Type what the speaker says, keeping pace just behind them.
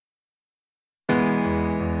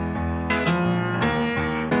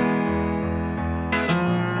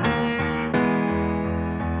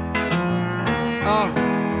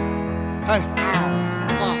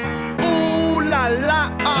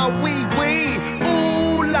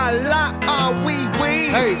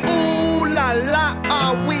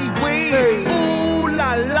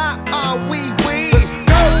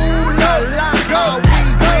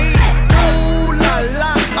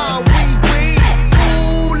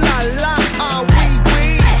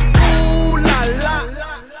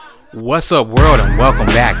What's up, world, and welcome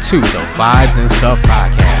back to the Vibes and Stuff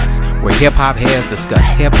podcast, where hip-hop heads discuss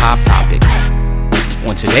hip-hop topics.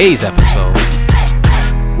 On today's episode,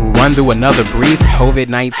 we'll run through another brief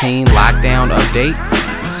COVID-19 lockdown update,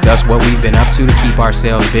 discuss what we've been up to keep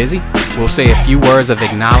ourselves busy. We'll say a few words of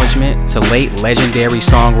acknowledgement to late legendary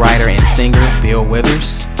songwriter and singer Bill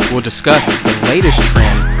Withers. We'll discuss the latest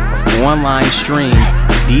trend of online streamed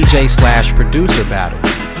DJ/producer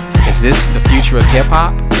battles. Is this the future of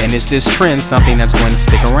hip-hop? And is this trend something that's going to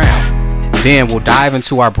stick around? Then we'll dive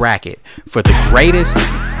into our bracket for the greatest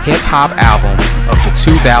hip-hop album of the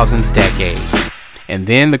 2000s decade. And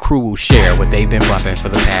then the crew will share what they've been bumping for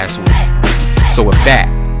the past week. So with that,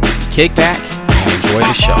 kick back and enjoy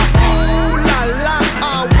the show.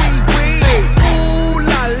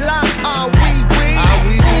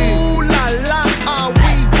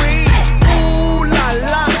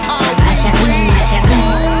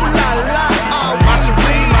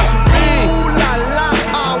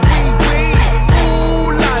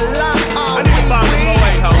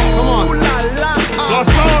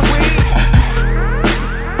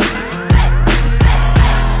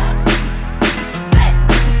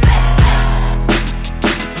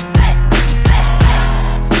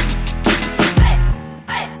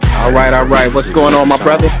 All right. What's going on, my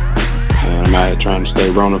brother? Man, I'm out here trying to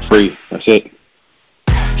stay Rona free. That's it.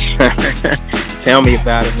 Tell me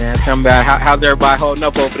about it, man. Tell me about it. How's everybody holding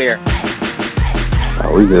up over there?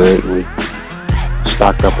 Oh, we good. We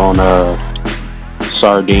stocked up on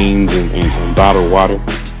sardines and bottled water.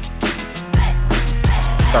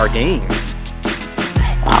 Sardines?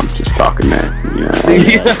 I'm just talking, man.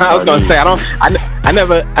 Yeah, I was gonna say I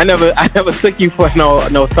never took you for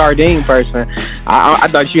no sardine person. I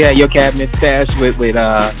thought you had your cabinet stashed with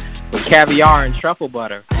caviar and truffle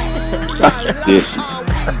butter. This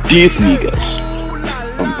niggas.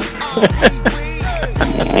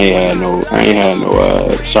 I ain't had no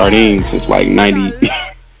sardines since like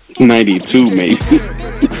 92 maybe.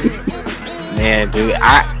 Man, dude,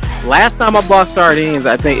 last time I bought sardines,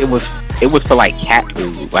 I think it was for like cat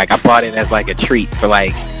food. Like I bought it as like a treat for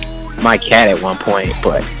like my cat at one point.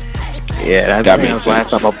 But yeah, that was last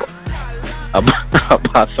time I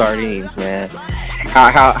bought sardines, man.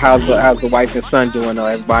 How's the wife and son doing though?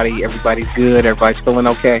 Everybody's good. Everybody's feeling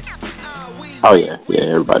okay. Oh yeah,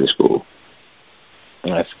 everybody's cool.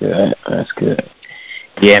 That's good.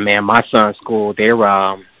 Yeah, man. My son's school, they're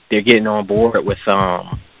getting on board with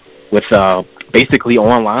basically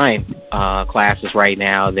online classes right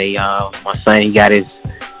now. My son, he got his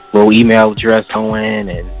little email address going,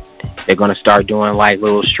 and they're gonna start doing like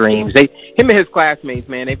little streams. Him and his classmates,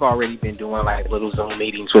 man, they've already been doing like little Zoom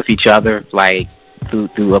meetings with each other, like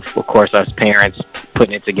through of course us parents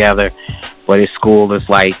putting it together. But his school is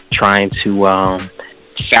like trying to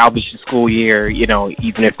salvage the school year,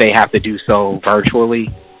 even if they have to do so virtually.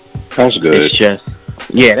 That's good. It's just.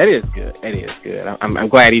 Yeah, that is good. I'm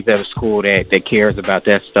glad he's at a school that cares about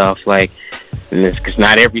that stuff. Like, because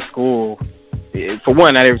not every school, for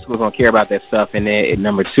one, not every school is gonna care about that stuff, and then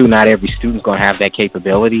number two, not every student's gonna have that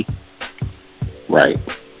capability. Right.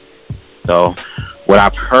 So, what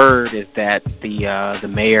I've heard is that the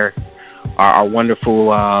mayor, our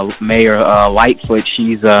wonderful mayor Lightfoot,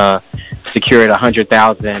 she's secured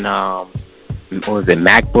 100,000 what was it,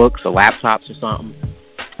 MacBooks or laptops or something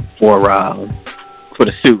for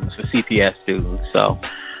the students, for CPS students. So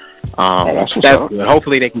that's good.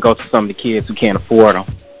 Hopefully they can go to some of the kids who can't afford them.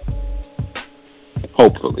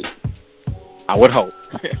 Hopefully. I would hope.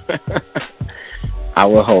 I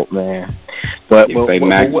would hope, man. But if they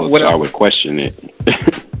MacBooks, I would question it.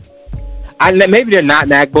 Maybe they're not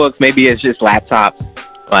MacBooks. Maybe it's just laptops.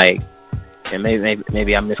 Like, and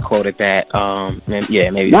maybe I misquoted that.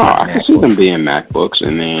 Maybe. No, I can see them being MacBooks,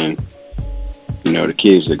 and then the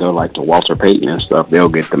kids that go like to Walter Payton and stuff, they'll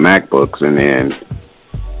get the MacBooks, and then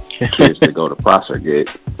kids that go to Prosser get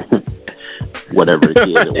whatever the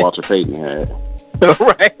kid that Walter Payton had.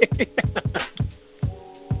 Right.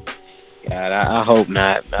 God, I hope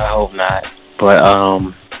not. But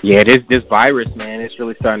this virus, man, it's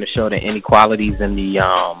really starting to show the inequalities in the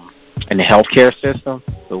healthcare system,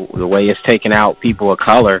 the way it's taking out people of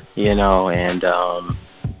color, and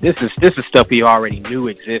this is stuff we already knew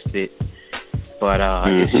existed. But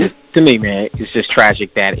it's just, to me, man, it's just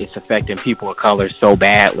tragic that it's affecting people of color so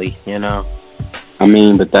badly, I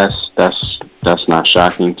mean, but that's not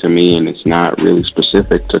shocking to me, and it's not really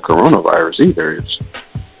specific to coronavirus either. It's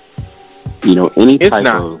any type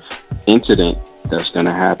of incident that's going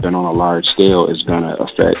to happen on a large scale is going to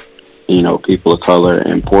affect people of color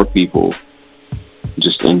and poor people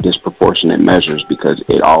just in disproportionate measures, because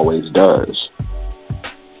it always does.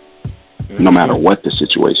 no matter what the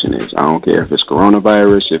situation is. I don't care if it's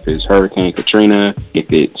coronavirus, if it's Hurricane Katrina,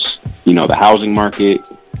 if it's, the housing market,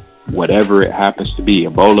 whatever it happens to be,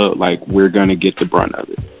 Ebola, like, we're going to get the brunt of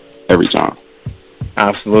it every time.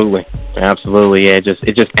 Absolutely. Yeah,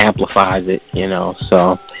 it just amplifies it,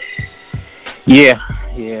 so yeah,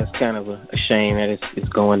 it's kind of a shame that it's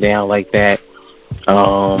going down like that. You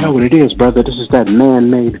know what it is, brother? This is that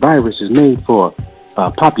man-made virus is made for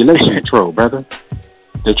population control, brother.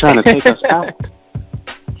 They're trying to take us out.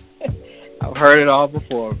 I've heard it all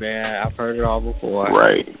before, man.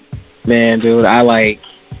 Right. Man, dude, I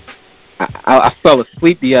fell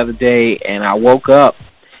asleep the other day and I woke up.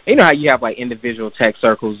 You know how you have like individual text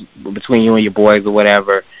circles between you and your boys or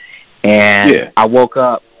whatever, and yeah. I woke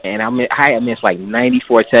up and I had missed like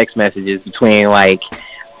 94 text messages between like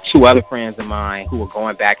two other friends of mine who were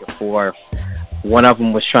going back and forth. One of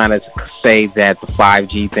them was trying to say that the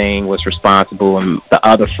 5G thing was responsible, and the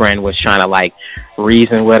other friend was trying to like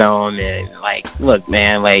reason with him and like, look,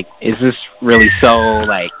 man, like, is this really so?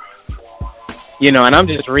 Like, and I'm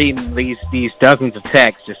just reading these dozens of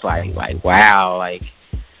texts, just like wow, like,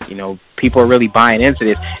 people are really buying into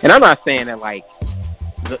this. And I'm not saying that like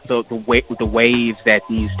the waves that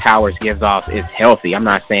these towers gives off is healthy. I'm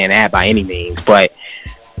not saying that by any means, but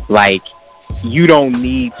like, you don't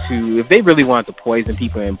need to, if they really want to poison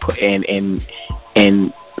people and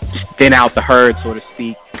thin out the herd, so to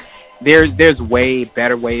speak. There's way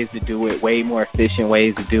better ways to do it, way more efficient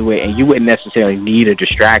ways to do it, and you wouldn't necessarily need a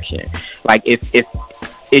distraction. Like, if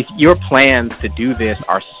your plans to do this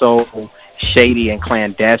are so shady and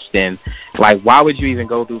clandestine, like, why would you even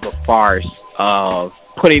go through the farce of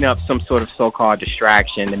putting up some sort of so-called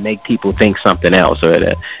distraction to make people think something else or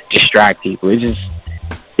to distract people? It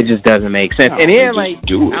just doesn't make sense. And then, like,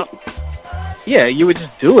 do it. Yeah, you would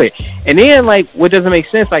just do it. And then, like, what doesn't make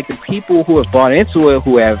sense, like, the people who have bought into it,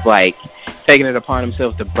 who have, like, taken it upon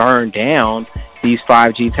themselves to burn down these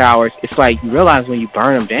 5G towers, it's like, you realize when you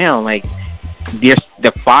burn them down, like,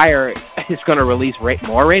 the fire is going to release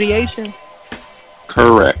more radiation.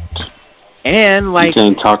 Correct. And, like, you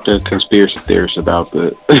can't talk to conspiracy theorists about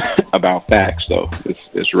about facts, though.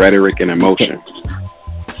 It's rhetoric and emotion.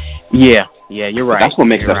 Yeah, you're right. But that's what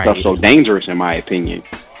makes that stuff so dangerous, in my opinion.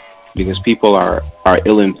 Because people are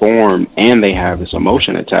ill-informed and they have this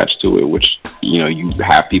emotion attached to it, which, you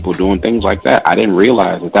have people doing things like that. I didn't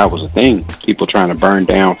realize that was a thing. People trying to burn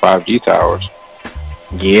down 5G towers.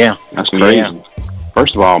 Yeah. That's crazy. Yeah.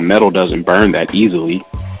 First of all, metal doesn't burn that easily.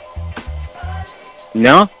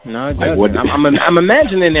 No, it doesn't. I'm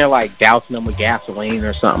imagining they're like dousing them with gasoline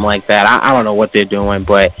or something like that. I don't know what they're doing,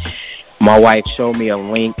 but my wife showed me a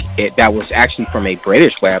link that was actually from a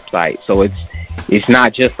British website. So it's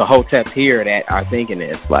not just the hoteps here that are thinking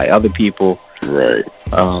this. Like, other people right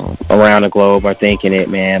around the globe are thinking it,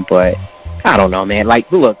 man. But I don't know, man. Like,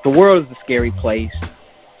 look, the world is a scary place.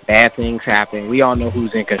 Bad things happen. We all know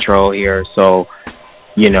who's in control here. So,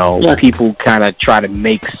 people kind of try to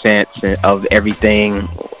make sense of everything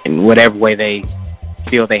in whatever way they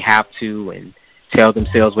feel they have to, and tell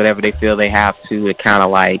themselves whatever they feel they have to kind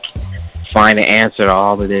of like find an answer to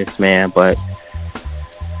all of this, man. But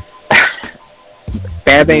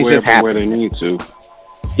bad things just happen where they need to.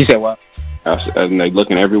 You said what? And they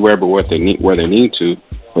looking everywhere but where they need to.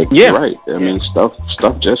 But yeah, you're right. I mean, stuff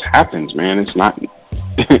just happens, man. It's not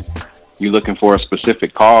you're looking for a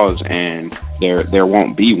specific cause, and there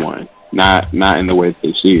won't be one. Not in the way that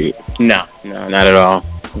they see it. No, not at all.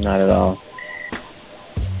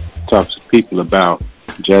 Talk to people about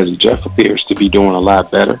Jazzy Jeff appears to be doing a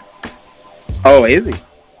lot better. Oh, is he?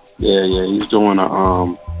 Yeah. He's doing a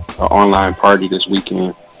online party this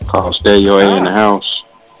weekend called "Stay Your A in the House."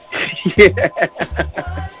 Yeah.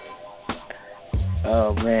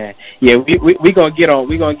 Oh man. Yeah, we gonna get on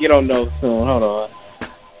those soon. Hold on.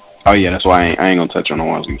 Oh yeah, that's why I ain't gonna touch on the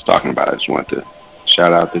ones we was talking about. I just wanted to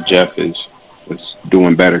shout out that Jeff is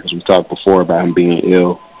doing better, because we talked before about him being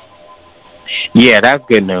ill. Yeah, that's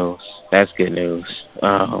good news.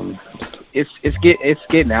 It's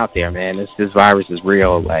getting out there, man. This virus is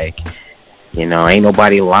real. Like, ain't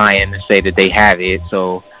nobody lying to say that they have it.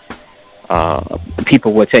 So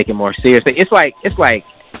people will take it more seriously. It's like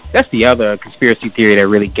that's the other conspiracy theory that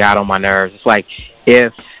really got on my nerves. It's like,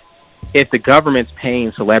 if the government's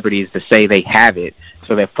paying celebrities to say they have it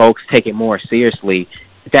so that folks take it more seriously,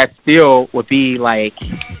 that still would be like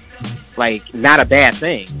not a bad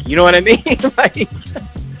thing. You know what I mean? Like,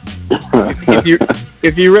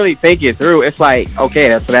 if you really think it through, it's like, okay,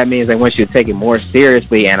 that's what that means. They want you to take it more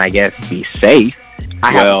seriously and I guess be safe.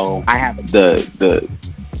 My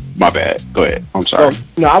bad. Go ahead. I'm sorry.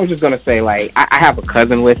 No, I was just gonna say, like, I have a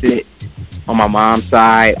cousin with it. on my mom's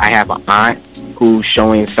side, I have an aunt who's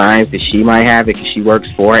showing signs that she might have it because she works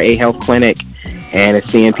for a health clinic and is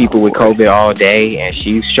seeing people with COVID all day, and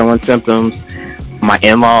she's showing symptoms. My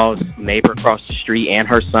in-laws, neighbor across the street, and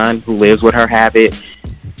her son who lives with her have it.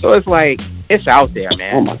 So it's like, it's out there,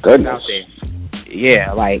 man. Oh my goodness. It's out there.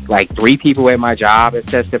 Yeah, like 3 people at my job have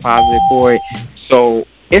tested positive for it. So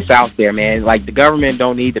it's out there, man. Like, the government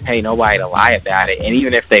don't need to pay nobody to lie about it. And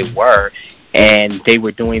even if they were, and they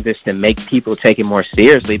were doing this to make people take it more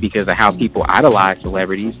seriously because of how people idolize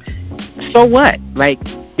celebrities, so what? Like,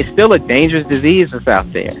 it's still a dangerous disease that's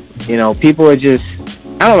out there. You know, people are just,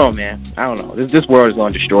 I don't know, man. I don't know. This world is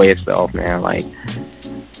going to destroy itself, man. Like,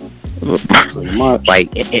 pretty much. Like,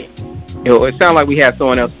 it sounds like we have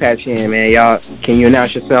someone else patch in, man. Y'all, can you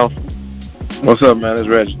announce yourself? What's up, man? It's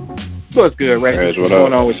Reggie. What's good, Reggie? Reg, What's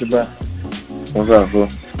going on with you, bro? What's up, fool?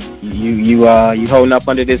 You holding up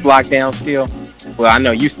under this lockdown still? Well, I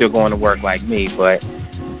know you still going to work like me, but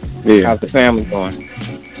Yeah. how's the family going?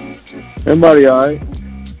 Everybody all right.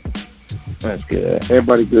 That's good.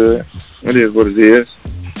 Everybody good. It is what it is.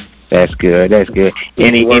 That's good. That's good.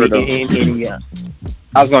 Any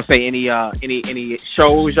I was gonna say any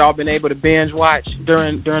shows y'all been able to binge watch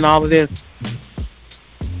during all of this?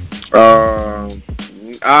 Well,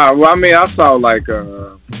 I mean, I saw like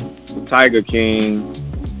Tiger King,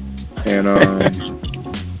 and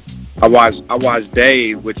I watched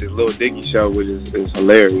Dave, which is Lil Dicky show, which is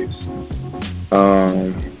hilarious.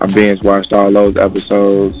 I binge watched all those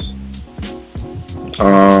episodes.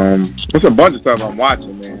 There's a bunch of stuff I'm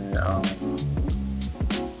watching, man.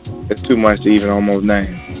 It's too much to even almost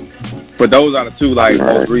name. But those are the 2 like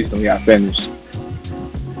most recently I finished.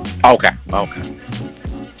 Okay.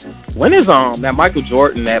 When is that Michael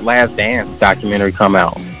Jordan, that Last Dance documentary come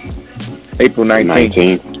out? April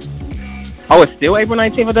 19th. Oh, it's still April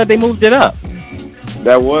 19th? I thought they moved it up.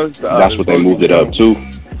 That was That's what they moved it up to.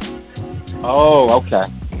 Oh, okay.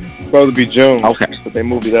 It's supposed to be June. Okay. But they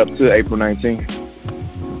moved it up to April 19th.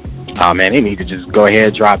 Oh, man, they need to just go ahead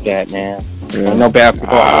and drop that, man. Yeah. There's no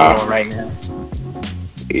basketball going on right now.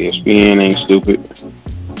 ESPN ain't stupid.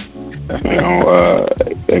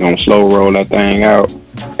 They're gonna slow roll that thing out.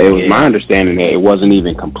 It was my understanding that it wasn't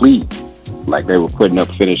even complete. Like, they were putting up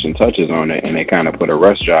finishing touches on it, and they kind of put a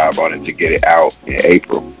rush job on it to get it out in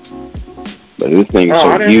April. But this thing is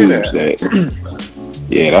so huge that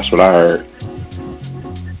yeah, that's what I heard.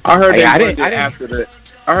 I heard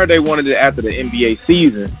I heard they wanted it after the NBA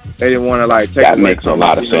season. They didn't want to like take that makes a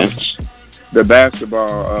lot of sense. The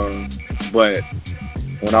basketball, but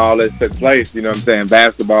when all this took place, you know what I'm saying,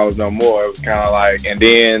 basketball was no more. It was kind of like, and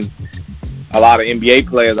then a lot of NBA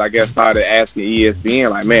players, I guess, started asking ESPN,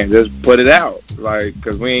 like, man, just put it out, like,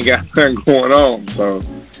 because we ain't got nothing going on. So,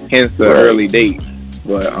 hence the early date.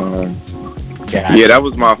 But, yeah, that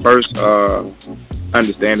was my first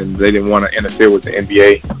understanding. They didn't want to interfere with the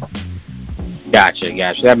NBA. Gotcha.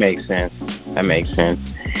 That makes sense.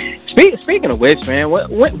 Speaking of which, man,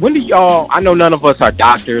 when do y'all, I know none of us are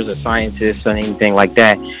doctors or scientists or anything like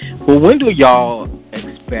that, but when do y'all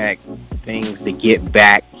expect things to get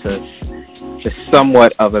back to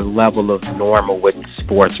somewhat of a level of normal with the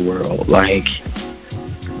sports world? Like,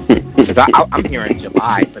 because I'm hearing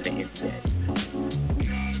July for the NBA.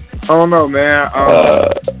 I don't know, man.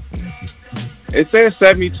 It says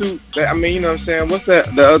 72. I mean, you know what I'm saying? What's that?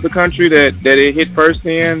 The other country that it hit first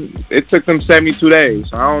in? It took them 72 days.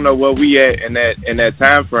 So I don't know where we at in that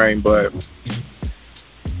time frame, but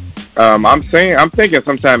I'm thinking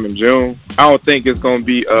sometime in June. I don't think it's gonna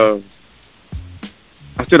be. I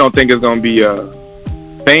still don't think it's gonna be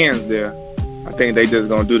fans there. I think they just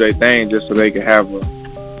gonna do their thing just so they can have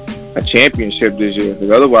a championship this year.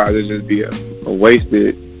 Because otherwise, it'll just be a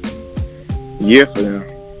wasted year for them.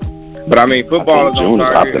 But I mean, football is June gonna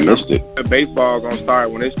start. is optimistic. Baseball is gonna start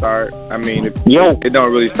when it starts. I mean, it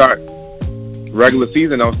don't really start. Regular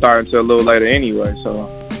season don't start until a little later anyway. So,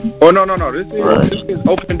 no. This is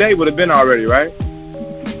open day would have been already, right?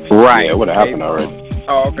 Right, it would have happened already.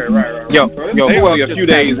 Oh, okay, right. Yo, they only a few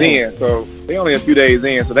days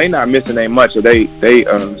in, so they not missing that much of they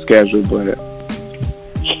schedule. But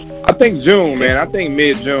I think June, man. I think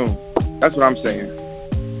mid-June. That's what I'm saying.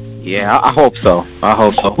 Yeah, I hope so.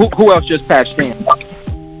 Who else just patched in?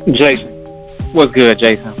 Jason. What's good,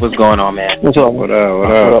 Jason? What's going on, man? What's up? What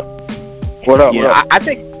up? Yeah, I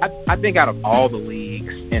think out of all the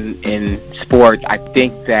leagues in sports, I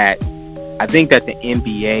think that the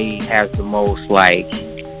NBA has the most, like,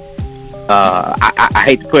 I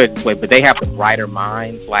hate to put it this way, but they have the brighter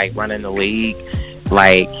minds, like, running the league.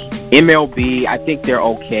 Like MLB, I think they're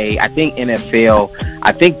okay. I think NFL,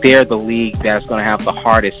 I think they're the league that's going to have the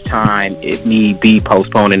hardest time, if need be,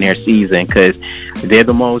 postponing their season, because they're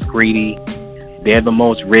the most greedy, they're the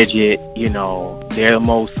most rigid, you know, they're the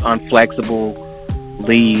most unflexible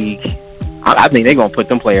league. I think they're going to put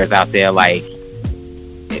them players out there like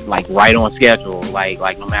right on schedule, like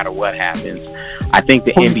no matter what happens. I think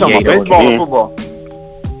the NBA, baseball, football.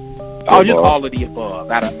 Oh, just all of the above.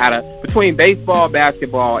 Out of between baseball,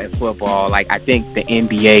 basketball, and football, like I think the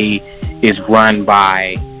NBA is run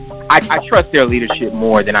by. I trust their leadership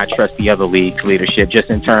more than I trust the other leagues' leadership, just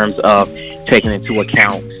in terms of taking into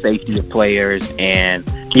account safety of players and,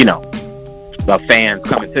 you know, the fans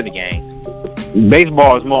coming to the game.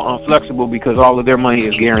 Baseball is more unflexible because all of their money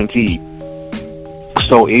is guaranteed.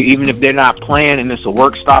 So even if they're not playing and it's a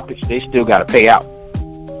work stoppage, they still got to pay out.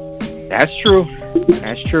 That's true.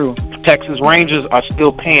 That's true. Texas Rangers are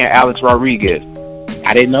still paying Alex Rodriguez.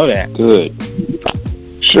 I didn't know that. Good.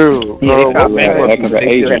 True. Yeah,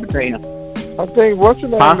 I think what's your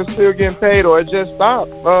name is still getting paid, or it just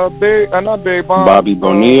stopped. Not Barry Bonds. Bobby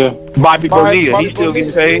Bonilla. Bobby Bonilla, he's still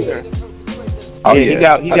getting paid. Oh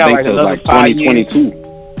yeah, he got like another 2022.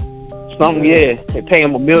 Something, yeah. They pay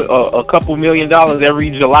him a couple $1 million every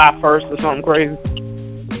July 1st or something crazy.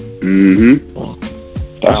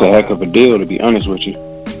 That's a heck of a deal, to be honest with you.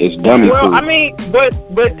 It's dummy food. Well, I mean, but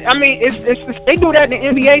I mean, it's they do that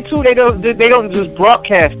in the NBA too. They don't just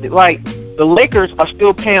broadcast it. Like the Lakers are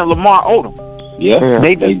still paying Lamar Odom. Yeah,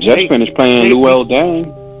 they just finished playing Luol Deng.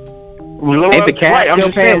 Ain't the Cavs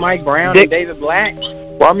still paying Mike Brown and David Black?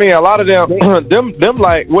 Well, I mean, a lot of them, them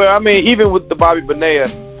like, well, I mean, even with the Bobby Bonilla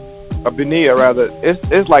rather,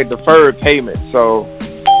 it's like deferred payment. So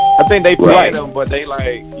I think they paying them, but they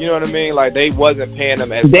like, you know what I mean? Like they wasn't paying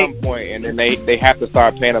them at some point, and then they have to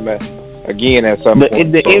start paying them again at some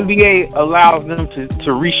point. The NBA allows them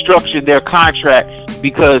to restructure their contract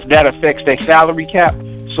because that affects their salary cap,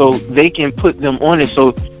 so they can put them on it.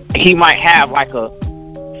 So he might have like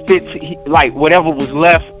like whatever was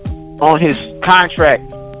left on his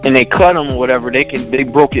contract, and they cut him or whatever. They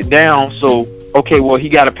broke it down. So okay, well he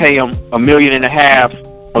got to pay him $1.5 million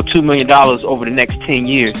or $2 million over the next 10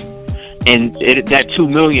 years. And that $2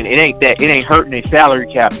 million, it ain't hurting their salary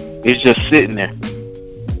cap. It's just sitting there.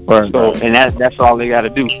 Right. So, and that's all they got to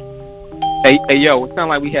do. Hey, yo, it sounds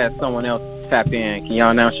like we had someone else tap in. Can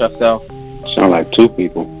y'all announce yourself? Sound like two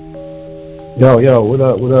people. Yo, what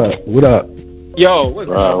up? Yo,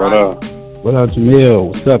 what's up, what up? What up, Jamil?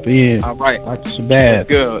 What's up, Ian? All right. Dr. Shabazz.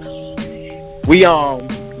 Good. We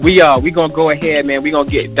gonna go ahead, man. We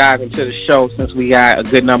gonna dive into the show since we got a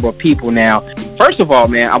good number of people now. First of all,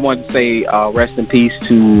 man, I wanted to say rest in peace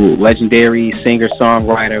to legendary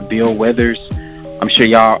singer-songwriter Bill Withers. I'm sure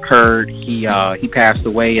y'all heard he passed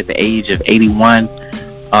away at the age of 81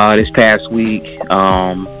 this past week.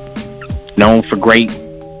 Known for great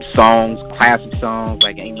songs, classic songs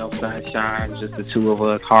like "Ain't No Sunshine," "Just the Two of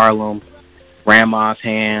Us," "Harlem," "Grandma's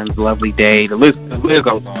Hands," "Lovely Day." The list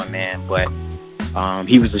goes on, man. But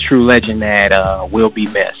he was a true legend that will be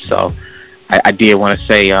missed. So I did want to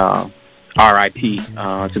say R.I.P.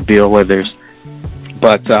 To Bill Withers.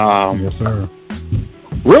 But Yes, sir.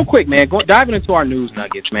 real quick, man, diving into our news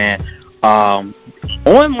nuggets, man.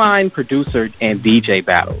 Online producer and DJ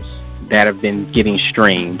battles that have been getting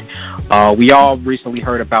streamed. We all recently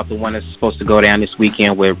heard about the one that's supposed to go down this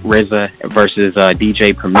weekend with RZA versus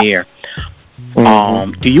DJ Premier.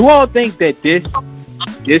 Do you all think that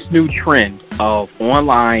this new trend of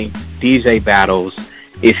online DJ battles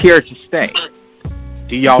is here to stay?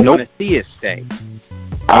 Do y'all want to see it stay?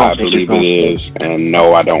 I believe it is, and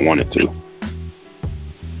no, I don't want it to.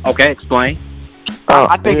 Okay, explain.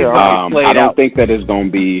 I think it's gonna be played I don't out. think that it's gonna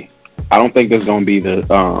be. I don't think there's gonna be the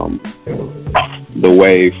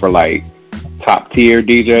way for like top tier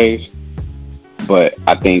DJs, but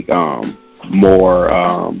I think more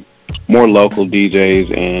local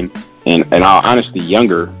DJs and in all honesty,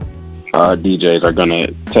 younger DJs are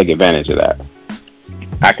gonna take advantage of that.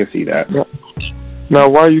 I can see that. Now,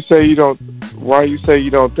 why you say you don't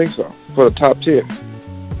think so for the top tier?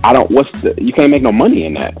 I don't. You can't make no money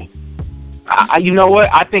in that. You know what?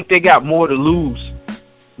 I think they got more to lose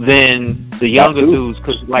than the younger dudes.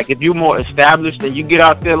 Because, like, if you're more established and you get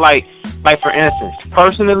out there, like for instance,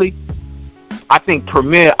 personally, I think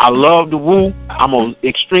Premier, I love the Wu. I'm an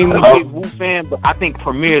extremely big Wu fan, but I think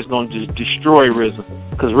Premier is going to just destroy RZA.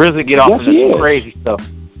 Because RZA get off into some crazy stuff.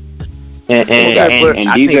 And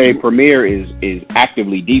DJ Premier is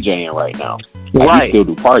actively DJing right now. Right. He still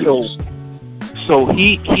do parties. So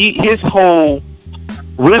his whole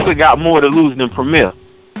RZA got more to lose than Premier.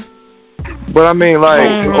 But I mean, like,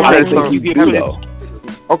 I don't think you do though.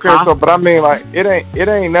 Okay, so but I mean, like, it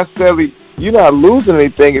ain't necessarily, you're not losing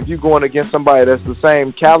anything if you're going against somebody that's the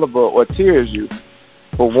same caliber or tier as you.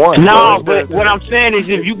 For one. No, but what I'm saying is,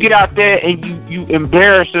 if you get out there and you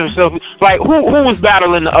embarrass yourself, like who was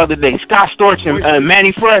battling the other day? Scott Storch and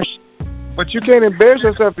Manny Fresh. But you can't embarrass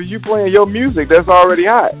yourself if you playing your music that's already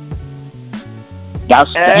hot.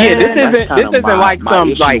 This isn't like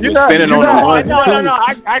some like spinning on the line. No,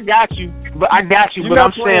 I got you, but I'm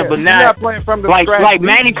saying, but now, you're not playing from the like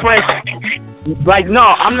Manny Fresh. Like, no,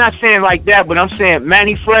 I'm not saying like that, but I'm saying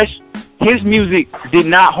Manny Fresh, his music did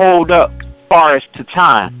not hold up as far as to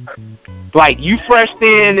time. Like, you fresh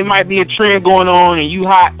in, there might be a trend going on, and you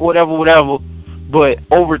hot, whatever. But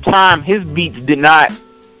over time, his beats did not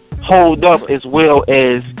hold up as well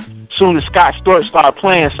as soon as Scott Storch started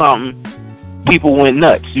playing something, people went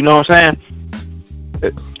nuts. You know what I'm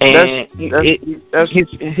saying? And his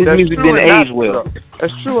music didn't age well.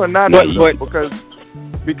 That's true and not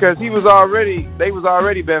because they was already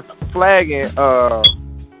been flagging how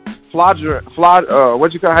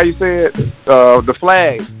you say it? The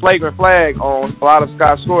flagrant flag on a lot of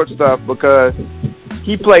Scott Storch stuff because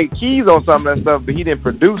he played keys on some of that stuff, but he didn't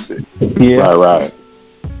produce it. Yeah, right.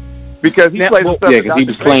 Because he played the stuff. Yeah, because he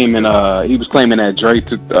was claiming that Dre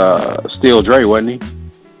to steal Dre, wasn't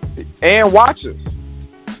he? And Watches.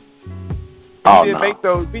 Oh, he didn't make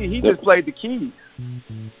those beats. He just played the keys.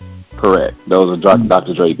 Correct. Those are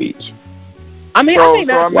Dr. Dre beats. I think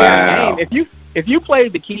that's fair game. If you play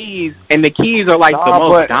the keys and the keys are like the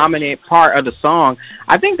most dominant part of the song,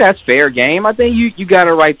 I think that's fair game. I think you got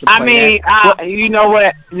a right to play that. You know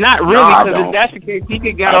what? Not really, because if that's the case, he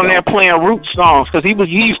could get on there playing Roots songs because he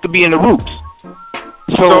used to be in the Roots.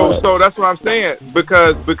 So that's what I'm saying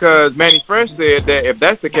because Manny Fresh said that if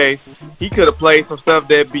that's the case, he could have played some stuff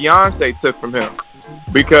that Beyonce took from him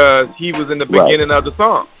because he was in the beginning of the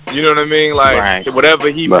song. You know what I mean? Like whatever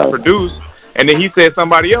he produced. And then he said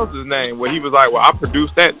somebody else's name where he was like, well, I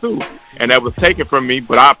produced that too. And that was taken from me,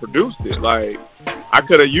 but I produced it. Like, I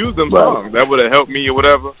could have used them songs. That would have helped me or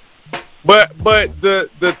whatever. But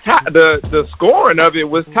the scoring of it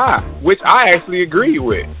was tied, which I actually agree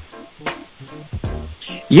with.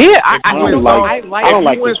 Yeah, I don't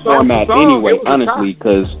like this format anyway, honestly,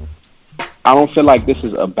 because I don't feel like this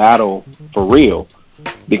is a battle for real.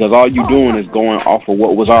 Because all you're doing is going off of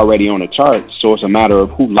what was already on the charts, so it's a matter of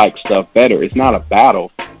who likes stuff better. It's not a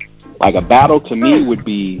battle. Like a battle to me would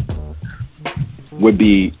be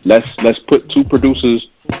let's put two producers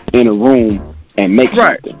in a room and make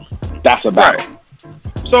something. That's a battle.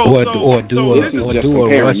 Or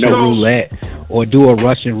do a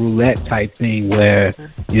Russian roulette type thing where,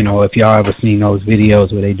 you know, if y'all ever seen those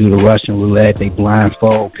videos where they do the Russian roulette, they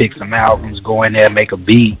blindfold, pick some albums, go in there, make a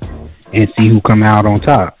beat, and see who come out on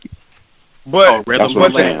top. But that's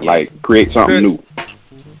what I'm saying. Like, create something new.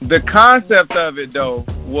 The concept of it, though,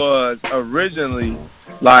 was originally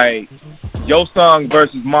like your song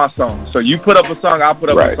versus my song. So you put up a song, I put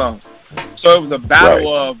up a song. So it was a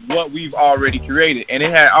battle of what we've already created. And it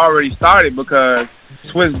had already started because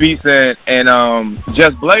Swiss Beats and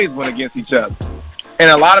Just Blaze went against each other. And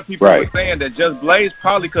a lot of people were saying that Just Blaze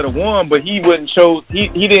probably could have won, but he wouldn't show he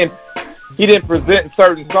didn't present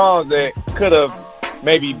certain songs that could have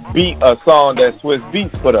maybe beat a song that Swiss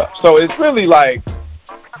Beats put up. So it's really like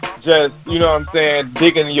just, you know what I'm saying,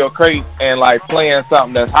 digging in your crate and like playing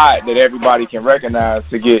something that's hot that everybody can recognize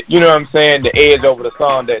to get, you know what I'm saying, the edge over the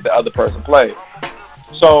song that the other person played.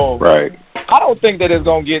 So I don't think that it's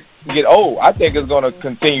going to get old. I think it's going to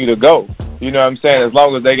continue to go. You know what I'm saying, as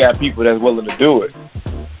long as they got people that's willing to do it.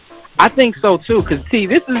 I think so too, because see,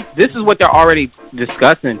 this is what they're already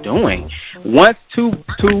discussing doing. Once two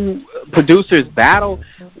producers battle,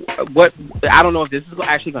 what I don't know if this is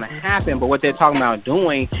actually going to happen, but what they're talking about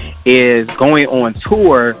doing is going on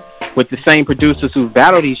tour with the same producers who've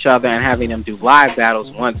battled each other and having them do live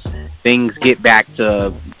battles once things get back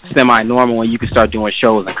to semi-normal and you can start doing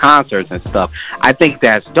shows and concerts and stuff. I think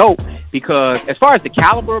that's dope because as far as the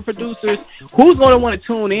caliber of producers, who's going to want to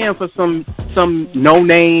tune in for some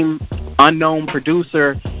no-name, unknown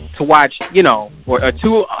producer to watch, you know, or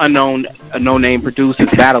two no-name producers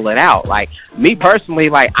battle it out? Like, me personally,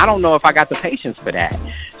 like, I don't know if I got the patience for that.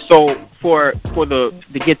 So to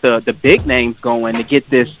get the big names going, to get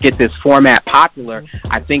this format popular,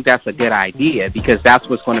 I think that's a good idea because that's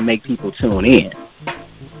what's going to make people tune in.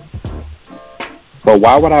 But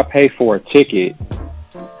why would I pay for a ticket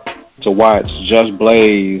to watch Just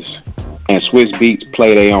Blaze and Swiss Beats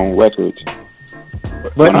play their own records?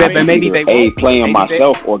 But maybe they won't play them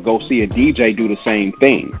myself or go see a DJ do the same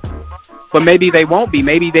thing. But maybe they won't be.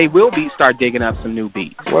 Maybe they will start digging up some new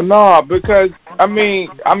beats. Well, no, because I mean,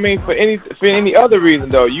 for any other reason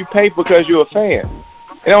though, you pay because you're a fan.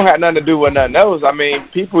 It don't have nothing to do with nothing else. I mean,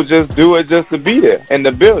 people just do it just to be there in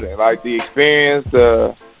the building, like the experience,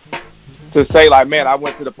 to say like, man, I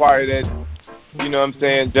went to the party that, you know what I'm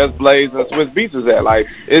saying, Just Blaze and Swiss Beats was at. Like,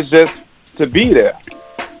 it's just to be there.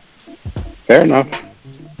 Fair enough.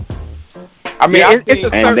 I mean,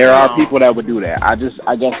 and there are people that would do that. I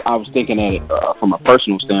guess I was thinking at it from a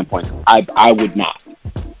personal standpoint. I would not.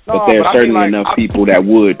 But there's certainly enough people that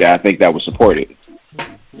would, that I think that would support it.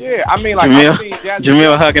 Yeah, I mean, like,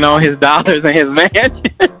 Jamil hugging on his dollars and his mansion.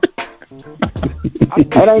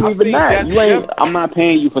 That ain't even that. I'm not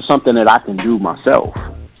paying you for something that I can do myself.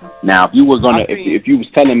 Now, if you were gonna, if you was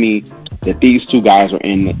telling me that these two guys are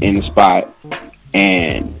in the spot,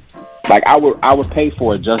 and like I would pay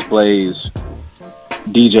for a Just Blaze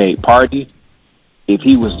DJ party if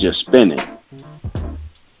he was just spinning,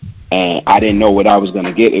 and I didn't know what I was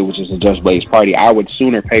gonna get. It was just a Just Blaze party. I would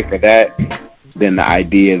sooner pay for that than the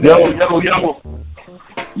idea that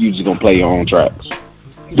you just gonna play your own tracks.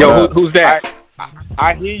 Yo, who's that?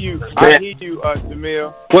 I hear you,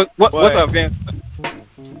 Jamil. What's up, Vince?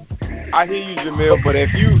 I hear you, Jamil. But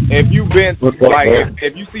if you been like,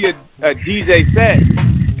 if you see a DJ set,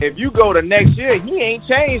 if you go to next year, he ain't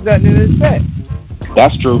changed nothing in his set.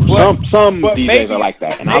 That's true. But some DJs are like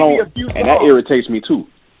that, and that irritates me too.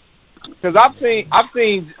 Because I've seen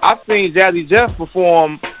Jazzy Jeff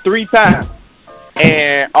perform 3 times,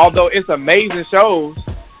 and although it's amazing shows,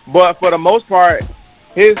 but for the most part,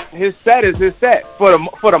 his set is his set for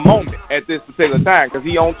the moment at this particular time, because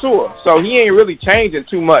he on tour, so he ain't really changing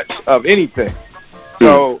too much of anything.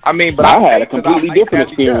 So I mean, but I had a completely different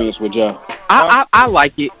experience with Jeff. I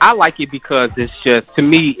like it. I like it because it's just, to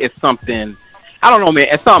me, it's something. I don't know, man.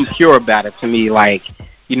 It's something pure about it to me. Like,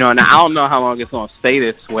 you know, and I don't know how long it's gonna stay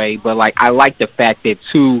this way, but like, I like the fact that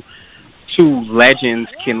two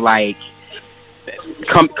legends can like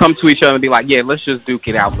come to each other and be like, yeah, let's just duke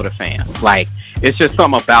it out for the fans. Like, it's just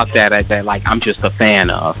something about that like I'm just a fan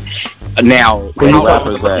of. Now,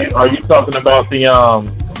 are you talking about the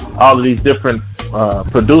all of these different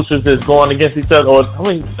producers that's going against each other? Or I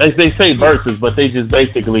mean, they say verses, but they just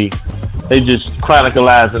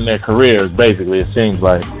chronicalizing their careers, basically, it seems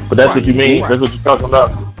like. But that's what you mean? That's what you're talking about?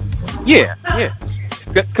 Yeah.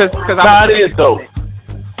 Cause it is dope.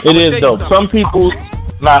 It is dope. Some people...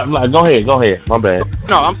 go ahead. My bad.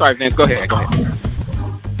 No, I'm sorry, Vince. Go ahead.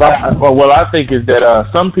 What I think is that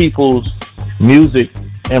some people's music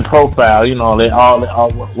and profile, you know, they all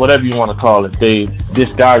whatever you want to call it, they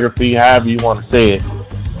discography, however you want to say it.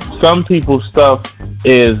 Some people's stuff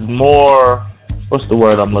is more... What's the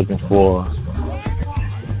word I'm looking for?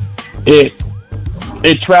 It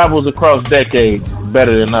travels across decades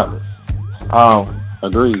better than others.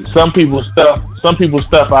 Agreed. Some people's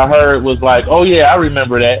stuff I heard was like, oh yeah, I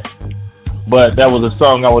remember that, but that was a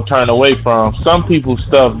song I would turn away from. Some people's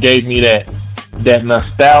stuff gave me that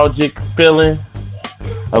nostalgic feeling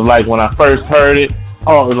of like when I first heard it.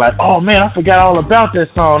 Oh, it was like, oh man, I forgot all about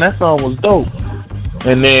that song. That song was dope.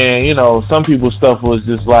 And then, you know, some people's stuff was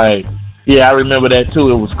just like, yeah, I remember that too.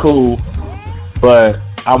 It was cool, but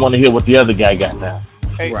I want to hear what the other guy got now.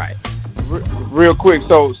 Hey, right. Real quick,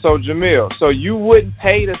 so Jamil, so you wouldn't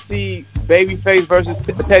pay to see Babyface versus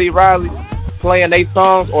Teddy Riley playing their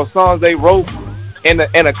songs or songs they wrote in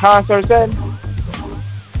a concert setting?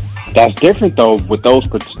 That's different though with those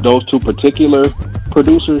two particular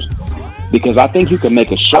producers, because I think you can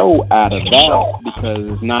make a show out of that,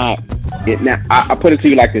 because it's not. I put it to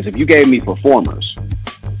you like this: if you gave me performers,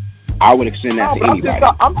 I would extend that to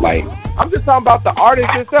anybody. I'm just talking about the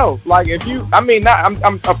artist itself. Like, if you, I mean, I'm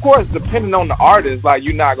of course, depending on the artist, like,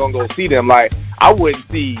 you're not gonna go see them. Like, I wouldn't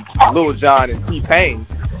see Lil Jon and T-Pain,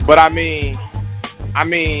 but I mean,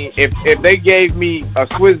 if they gave me a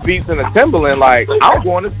Swiss Beats and a Timbaland, like, I'm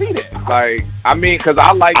going to see that. Like, I mean, because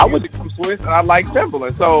I like music from Swiss and I like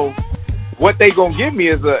Timbaland, so what they gonna give me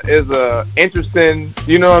is a interesting,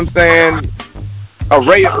 you know what I'm saying,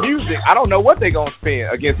 array of music. I don't know what they gonna spin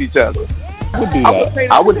against each other. I would do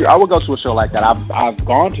that. I would go to a show like that. I've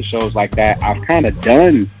gone to shows like that. I've kind of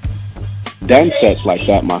done sets like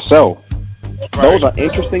that myself. Right. Those are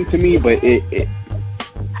interesting to me, but it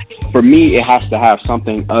for me it has to have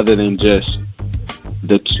something other than just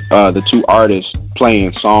the two artists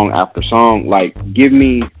playing song after song. Like, give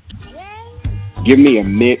me a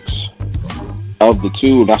mix of the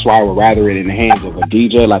two. That's why I would rather it in the hands of a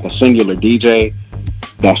DJ, like a singular DJ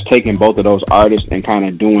that's taking both of those artists and kind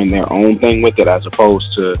of doing their own thing with it, as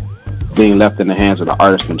opposed to being left in the hands of the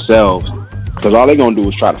artists themselves. Because all they're going to do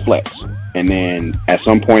is try to flex. And then at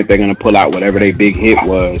some point they're going to pull out whatever their big hit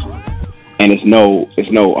was and there's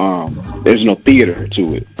no theater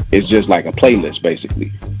to it. It's just like a playlist,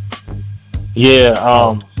 basically.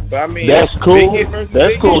 Yeah, But I mean, that's cool.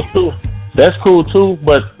 That's cool Hit. too. That's cool too.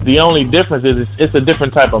 But the only difference is it's a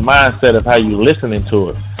different type of mindset of how you listening to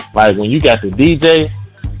it. Like when you got the DJ,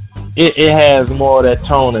 it has more of that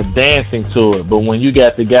tone of dancing to it. But when you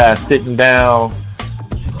got the guy sitting down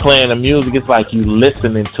playing the music, it's like you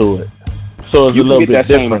listening to it. So it's You a can little get bit that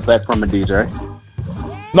same different. effect from a DJ.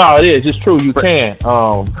 No, it is. It's true. You can.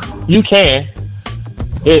 You can.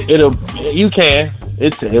 You can.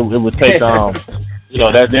 It would take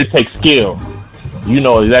that takes skill. You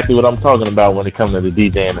know exactly what I'm talking about when it comes to the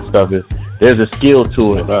DJing and stuff. There's a skill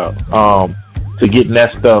to it. To getting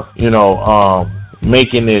that stuff,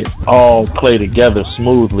 making it all play together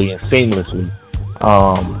smoothly and seamlessly.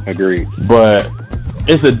 Agreed. But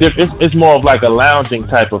it's more of like a lounging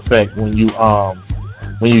type effect when you got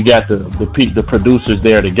the producers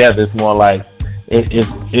there together. It's more like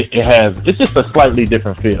it's just a slightly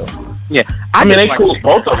different feel. Yeah, I mean, they cool.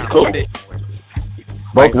 Both of them cool.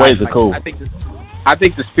 Both ways are cool. I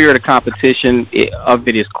think the spirit of competition of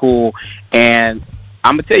it is cool, and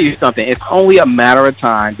I'm gonna tell you something. It's only a matter of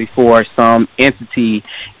time before some entity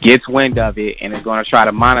gets wind of it and is gonna try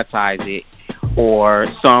to monetize it, or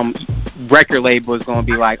some record label is gonna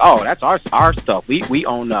be like, "Oh, that's our stuff. We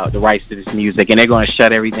own the rights to this music," and they're gonna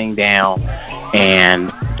shut everything down.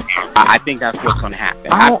 And I think that's what's gonna happen.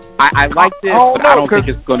 I like this, but I don't think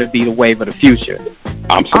it's gonna be the wave of the future.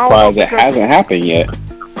 I'm surprised it hasn't happened yet.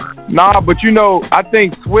 Nah, but I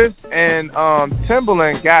think Swiss and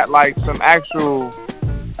Timbaland got like some actual,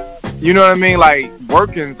 you know what I mean, like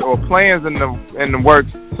workings or plans in the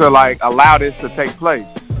works to like allow this to take place.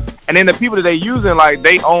 And then the people that they using, like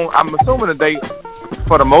they own. I'm assuming that they,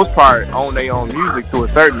 for the most part, own their own music to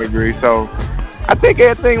a certain degree. So I think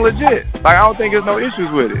everything legit. Like I don't think there's no issues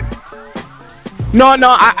with it. No,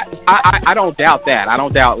 I don't doubt that. I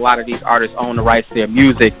don't doubt a lot of these artists own the rights to their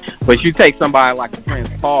music. But you take somebody like Prince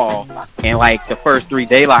Paul and like the first 3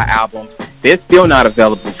 Daylight albums, they're still not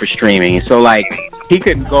available for streaming. So like he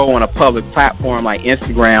couldn't go on a public platform like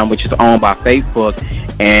Instagram, which is owned by Facebook,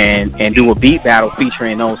 and do a beat battle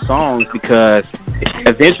featuring those songs, because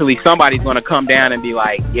eventually somebody's going to come down and be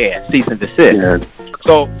like, yeah, cease and desist. Yeah.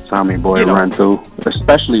 So Tommy Boy run through,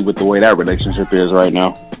 especially with the way that relationship is right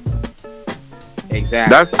now.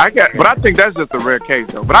 Exactly. But I think that's just a rare case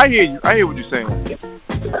though. But I hear you. I hear what you're saying.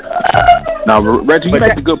 Now, Reggie, you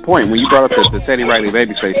make a good point when you brought up the Teddy Riley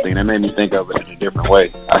Babyface thing. That made me think of it in a different way.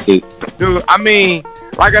 Dude, I mean,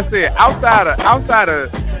 like I said, outside of,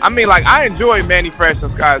 I mean, like I enjoy Manny Fresh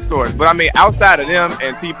and Sky Stories, but I mean, outside of them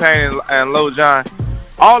and T-Pain and Lil Jon,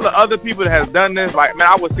 all the other people that has done this, like man,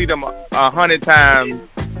 I would see them 100 times,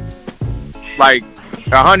 like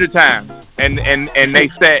 100 times. And they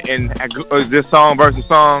sat in this song versus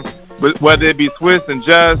song, whether it be Swiss and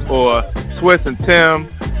Just, or Swiss and Tim,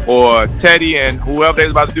 or Teddy and whoever they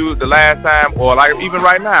was about to do the last time, or like even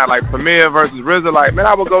right now, like Premier versus RZA. Like man,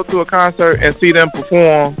 I would go to a concert and see them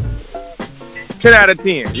perform 10 out of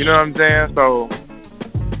 10. You know what I'm saying? So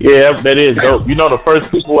yeah, that is dope. You know, the first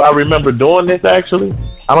people I remember doing this, actually,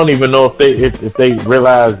 I don't even know if they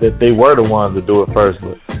realized that they were the ones to do it first,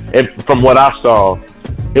 but from what I saw,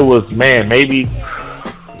 it was, man, maybe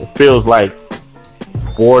it feels like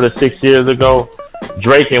 4 to 6 years ago,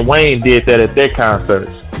 Drake and Wayne did that at their concerts,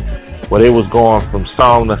 where they was going from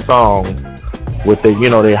song to song with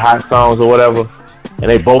their hot songs or whatever, and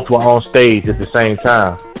they both were on stage at the same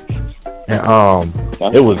time. And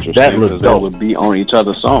that looked dope. They would be on each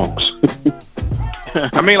other's songs.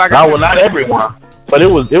 I mean, like not everyone, but it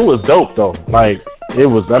was dope though. Like it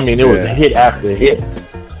was a hit after hit.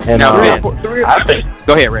 And now, I think.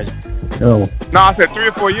 Go ahead, Reggie. Oh. No, I said 3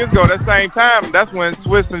 or 4 years ago, that same time, that's when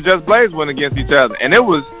Swiss and Just Blaze went against each other, and it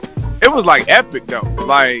was like epic though.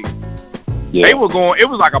 Like they were going, it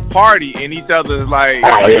was like a party in each other's like.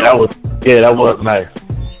 Oh yeah, that was nice.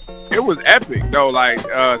 It was epic though. Like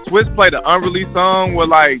Swiss played an unreleased song with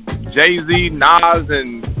like Jay-Z, Nas,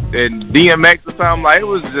 and DMX or something. Like it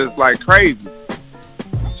was just like crazy.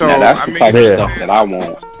 So now, that's the type of stuff that I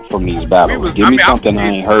want from these battles. Give me something I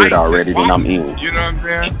ain't heard already, then I'm in. You know what I'm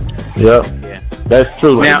saying? Yep. Yeah. That's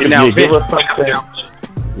true. Now, give us something.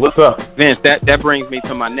 What's up? Vince, that brings me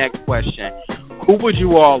to my next question. Who would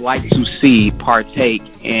you all like to see partake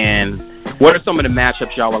in, what are some of the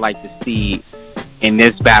matchups y'all would like to see in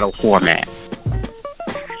this battle format?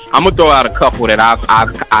 I'm going to throw out a couple that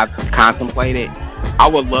I've contemplated. I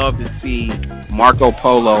would love to see Marco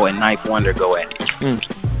Polo and Knife Wonder go at it.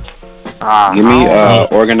 Give me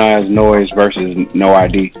Organized Noise versus No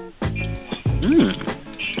ID.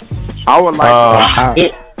 I would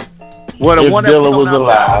like Well, the if one Dilla episode was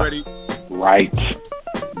alive. already. Right.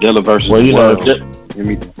 Dilla versus Well, you the know, world. Give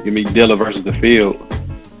me Dilla versus the field.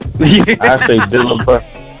 I say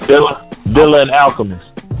Dilla and Alchemist.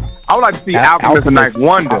 I would like to see Alchemist and Ninth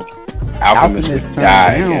Wonder. Alchemist would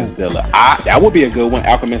die against Dilla. That would be a good one.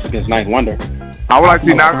 Alchemist against Ninth Wonder. I would like to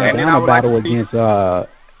see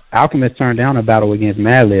Alchemist turned down a battle against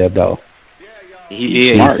Madlib though.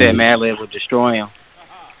 He said Madlib would destroy him.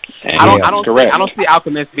 I don't see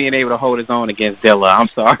Alchemist being able to hold his own against Dilla. I'm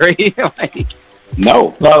sorry.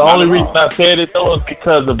 No. The only reason I said it though is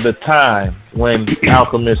because of the time when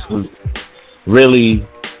Alchemist was really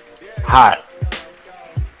hot.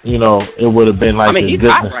 You know, it would have been like a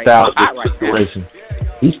good nostalgic situation.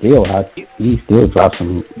 He's still hot. He still dropped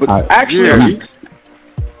some. But actually,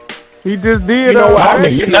 he just did. You know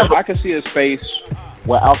what? I can see a space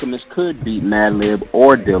where Alchemist could beat Madlib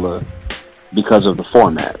or Dilla because of the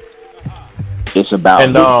format. It's about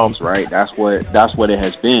movies, right? That's what it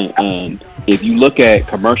has been. And if you look at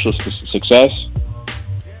commercial success,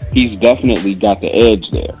 he's definitely got the edge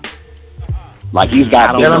there. Like he's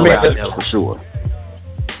got the for sure.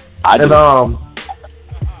 Well,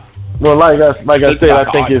 like I said,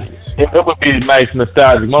 I think it would be a nice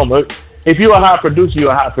nostalgic moment. If you're a hot producer,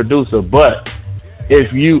 you're a hot producer. But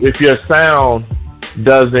if your sound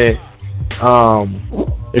doesn't,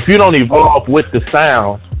 if you don't evolve with the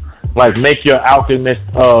sound, like make your Alchemist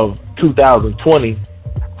of 2020,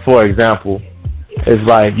 for example, it's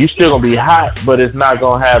like you're still gonna be hot, but it's not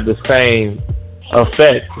gonna have the same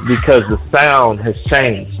effect because the sound has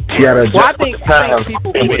changed. You gotta adjust the sound.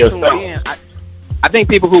 I think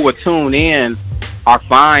people who would tune in are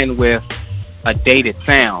fine with a dated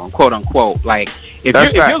sound, quote unquote. Like if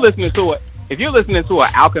you're listening to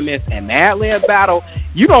an Alchemist and Madlib battle,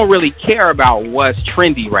 you don't really care about what's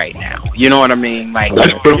trendy right now. You know what I mean? Like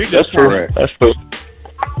that's true. That's true.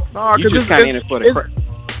 No, you're just kind of in it for the.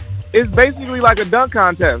 It's basically like a dunk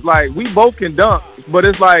contest. Like we both can dunk, but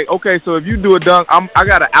it's like, okay, so if you do a dunk, I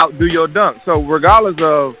gotta outdo your dunk. So regardless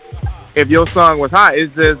of if your song was hot,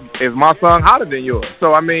 it's just is my song hotter than yours.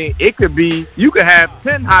 So I mean, it could be you could have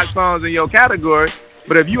 10 hot songs in your category,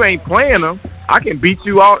 but if you ain't playing them, I can beat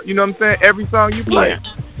you all. You know what I'm saying? Every song you play. Yeah.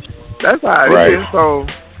 That's how it is. So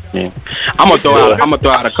yeah, I'm gonna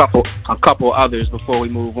throw out a couple others before we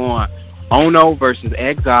move on. Ono versus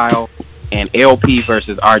Exile and LP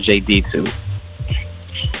versus RJD2.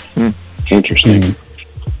 Interesting.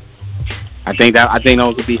 I think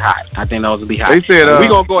those would be hot. They said we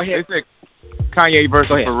gonna go ahead. They said Kanye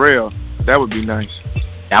versus Pharrell. That would be nice.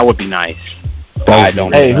 That would be nice. I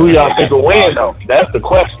don't. Hey, who y'all think will win though? That's the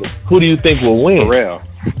question. Who do you think will win?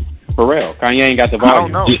 Pharrell. Kanye ain't got the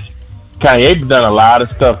volume. I don't know. Kanye's done a lot of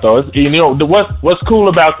stuff though. You know what's cool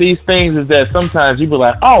about these things is that sometimes you be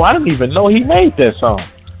like, oh, I didn't even know he made that song.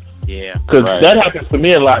 Yeah. Because that happens to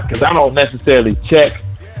me a lot. Because I don't necessarily check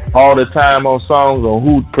all the time on songs or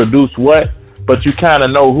who produced what, but you kind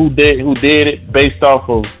of know who did it based off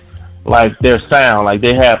of like their sound. Like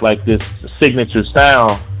they have like this signature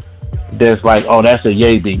sound that's like, oh, that's a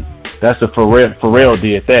Ye beat. That's a Pharrell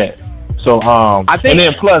did that. So and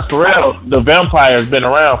then plus Pharrell, the Vampire's been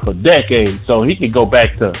around for decades, so he could go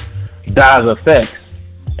back to Daz Effects,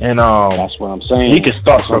 and that's what I'm saying. He can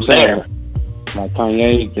start from there. Like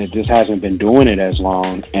Kanye, that just hasn't been doing it as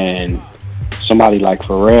long, and somebody like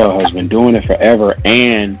Pharrell has been doing it forever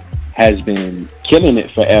and has been killing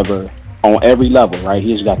it forever on every level. Right?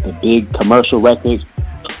 He's got the big commercial records,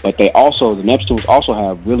 but the Neptunes also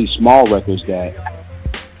have really small records that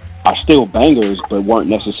are still bangers, but weren't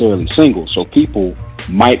necessarily singles. So people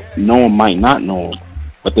might know them, might not know them,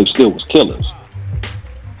 but they still was killers.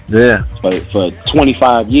 Yeah. But for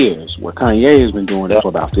 25 years, where Kanye has been doing it for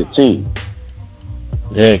about 15.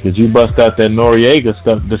 Yeah, because you bust out that Noriega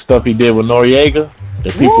stuff, the stuff he did with Noriega,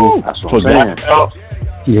 the people forgot about.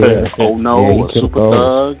 Yeah. Oh no, a Super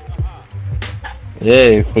Thug.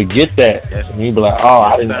 Yeah, forget that. And he'd be like, oh,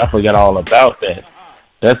 I forgot all about that.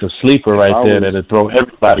 That's a sleeper right there that'll throw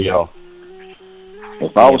everybody off.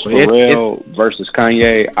 If I was Pharrell versus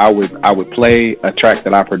Kanye, I would play a track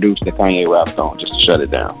that I produced that Kanye rapped on just to shut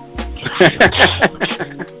it down.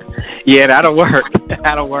 Yeah, that'll work.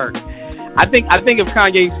 I think if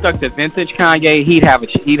Kanye stuck to vintage Kanye, he'd have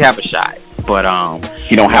a shot. But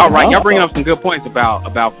you don't have. All right, y'all bring up some good points about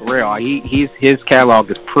Pharrell. His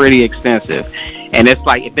catalog is pretty extensive, and it's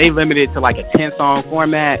like if they limit it to like a 10-song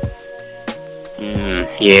format.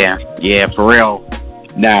 Yeah, Pharrell.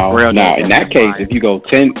 Now, in that case, if you go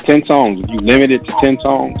 10 songs, if you limit it to 10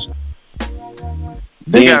 songs,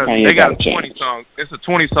 they got a 20 song. It's a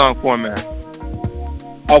 20-song format.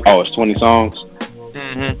 Okay. Oh, it's 20 songs.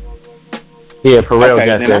 Yeah, Pharrell okay,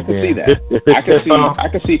 got then that. I can see that. If I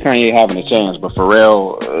can see Kanye having a chance, but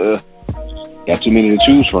Pharrell got too many to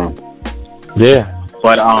choose from. Yeah,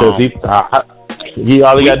 but he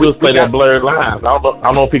all he got to do is play that blurred lines. I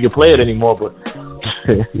don't know if he can play it anymore, but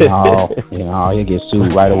no, he'll get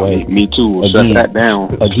sued right away. Me too. Shut that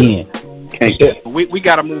down again. We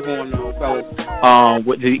got to move on, fellas.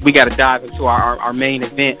 We got to dive into our main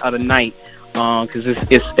event of the night, because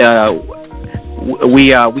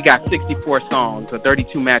we got 64 songs, so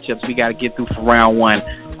 32 matchups we got to get through for round one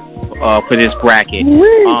for this bracket.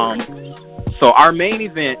 So our main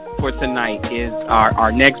event for tonight is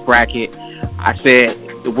our next bracket. I said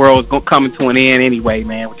the world's coming to an end anyway,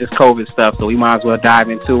 man, with this COVID stuff, so we might as well dive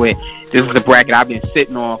into it. This is the bracket I've been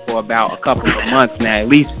sitting on for about a couple of months now, at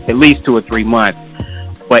least 2 or 3 months.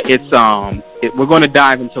 But it's we're going to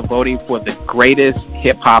dive into voting for the greatest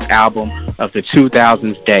hip hop album of the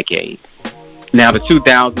 2000s decade. Now, the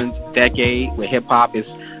 2000s decade with hip hop is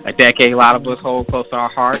a decade a lot of us hold close to our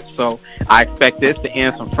hearts. So I expect this to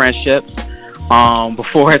end some friendships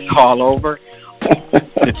before it's all over.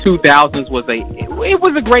 The 2000s was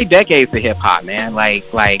a great decade for hip hop, man. Like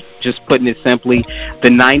just putting it simply, the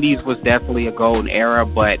 90s was definitely a golden era,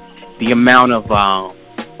 but the amount of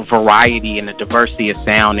variety and the diversity of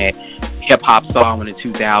sound that hip hop saw in the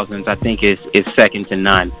 2000s, I think is second to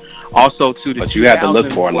none. Also, to the but you had to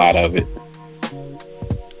look for a lot of it.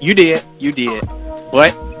 You did,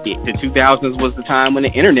 but the 2000s was the time when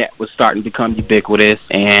the internet was starting to become ubiquitous,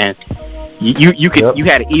 and you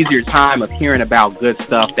had an easier time of hearing about good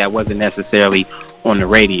stuff that wasn't necessarily on the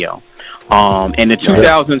radio. And the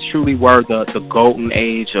 2000s truly were the golden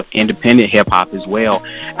age of independent hip hop as well.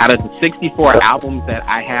 Out of the 64 albums that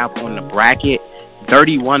I have on the bracket,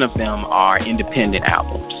 31 of them are independent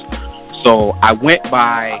albums. So I went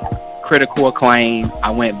by critical acclaim. I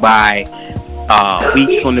went by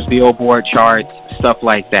weeks on the Billboard charts, stuff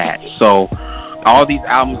like that. So all these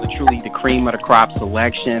albums are truly the cream of the crop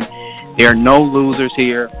selection. There are no losers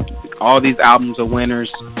here. All these albums are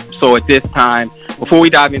winners. So at this time, before we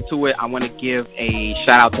dive into it, I want to give a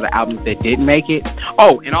shout out to the albums that didn't make it.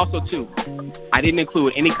 Oh, and also too, I didn't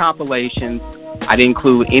include any compilations, I didn't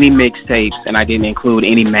include any mixtapes, and I didn't include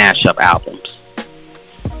any mashup albums.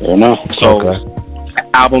 Fair enough. So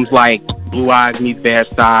albums like Blue Eyes Meets Bad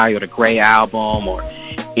Style or the Grey Album or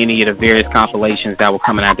any of the various compilations that were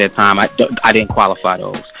coming out at that time, I didn't qualify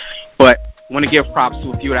those. But I want to give props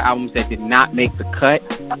to a few of the albums that did not make the cut.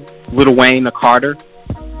 Lil Wayne, The Carter,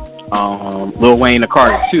 Lil Wayne, The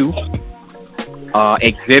Carter 2,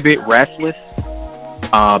 Exhibit, Restless,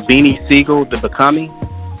 Beanie Siegel, The Becoming,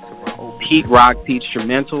 Pete Rock, Pete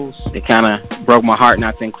Instrumentals. It kind of broke my heart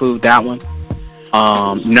not to include that one.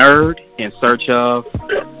 Nerd, In Search Of,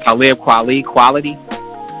 Talib Kweli, Quality,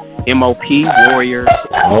 M.O.P., Warriors,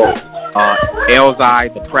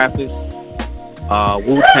 Elzai, The Preface,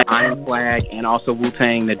 Wu-Tang, Iron Flag, and also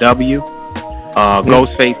Wu-Tang, The W,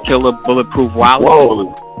 Ghostface Killer, Bulletproof Wallet.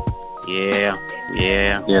 Whoa. Yeah,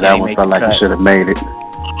 that one felt like it should have made it.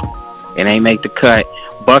 It ain't make the cut.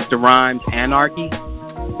 Busta Rhymes, Anarchy.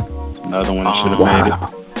 Another one that should have made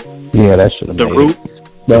it. Yeah, that should have made it.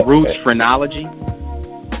 The Roots, Phrenology.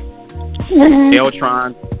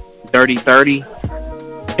 Deltron, 3030.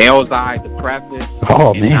 Elzai, The Preface.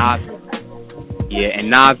 Oh, and man.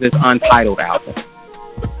 Nas's Untitled album.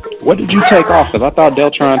 What did you take off? Because I thought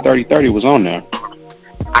Deltron 3030 was on there.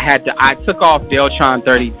 I took off Deltron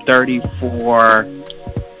 3030 for,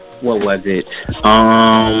 what was it?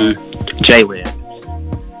 J-Live.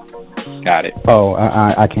 Got it. Oh,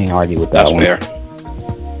 I can't argue with that one. That's fair.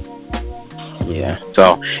 Yeah.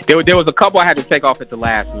 So there was a couple I had to take off at the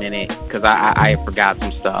last minute because I forgot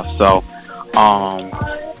some stuff. So,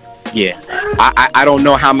 yeah. I don't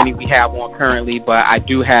know how many we have on currently, but I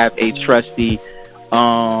do have a trusty.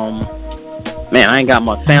 Man, I ain't got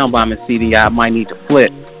my sound bombing CD. I might need to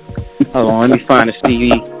flip. Hold on, let me find a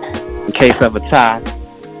CD in case of a tie.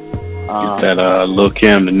 Get that Lil'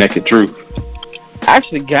 Kim, The Naked Truth. I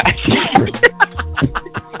actually got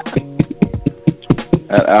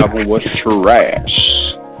That album was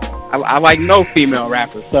trash. I like no female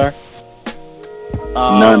rappers, sir.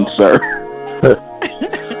 None, sir.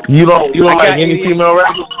 You don't like any female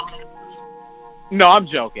rappers? No, I'm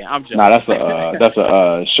joking. Nah, that's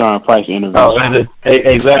a Sean Price interview. Oh,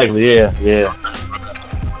 exactly. Yeah.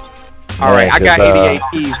 All right, I got 88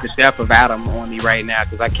 Keys, The Death of Adam on me right now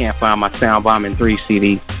because I can't find my Sound Bombing 3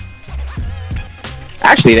 CD.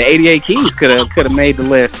 Actually, the 88 Keys could have made the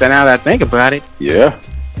list. And now that I think about it, yeah.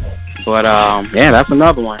 But yeah, that's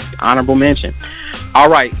another one. Honorable mention. All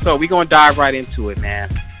right, so we're gonna dive right into it, man.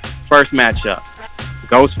 First matchup: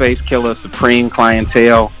 Ghostface Killer, Supreme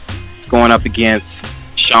Clientele. going up against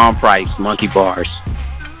Sean Price, Monkey Bars.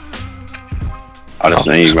 Oh, that's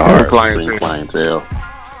not even hard. Supreme Clientele.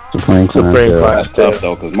 Supreme Clientele. That's tough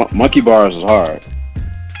though, because Monkey Bars is hard.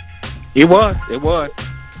 It was.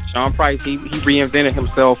 Sean Price, he reinvented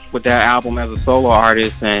himself with that album as a solo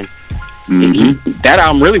artist, and that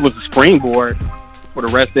album really was a springboard for the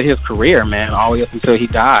rest of his career, man, all the way up until he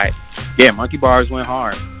died. Yeah, Monkey Bars went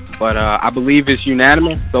hard. But I believe it's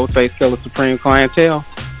unanimous. Ghostface Killah, Supreme Clientele.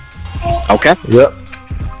 Okay? Yep.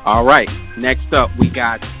 All right. Next up, we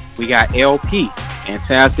got LP,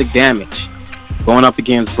 Fantastic Damage, going up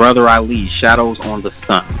against Brother Ali, Shadows on the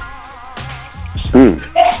Sun.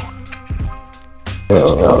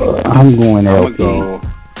 I'm going LP.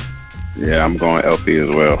 I'm going LP as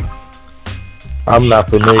well. I'm not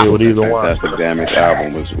familiar with either one. Fantastic Damage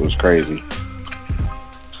album was crazy.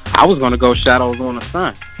 I was going to go Shadows on the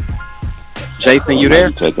Sun. Jason, you there?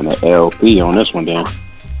 I'm taking an LP on this one, then.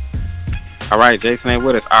 All right, Jason ain't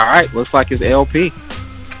with us. All right, looks like it's LP.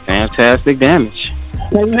 Fantastic Damage.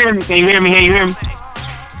 Can you hear me? Can you hear me?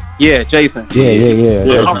 Yeah, Jason.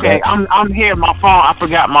 Yeah. Okay, I'm here. My phone. I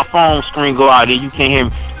forgot my phone screen go out there. You can't hear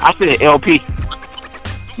me. I said LP.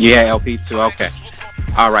 Yeah, LP too. Okay.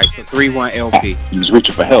 All right. So 3-1 LP. He was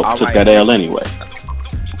reaching for help. Took that L anyway.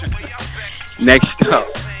 Next up,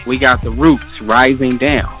 we got the Roots, Rising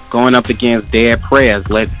Down, going up against Dead Prayers,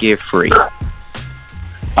 Let's Get Free.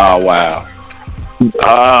 Oh wow.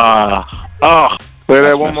 Say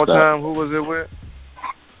that one more time. Who was it with?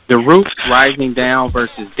 The Roots, Rising Down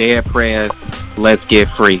versus Dead Prayers, Let's Get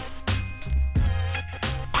Free.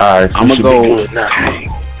 All right, I'm gonna go.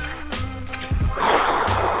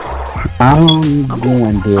 I'm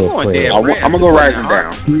going Dead Prayers. I'm gonna go Rising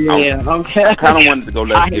Down. Yeah, okay. I kind of wanted to go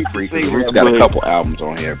Let's Get Free because the Roots got a couple albums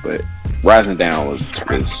on here, but Rising Down was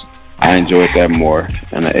I enjoyed that more,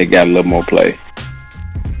 and it got a little more play.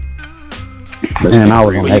 Man, I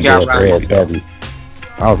was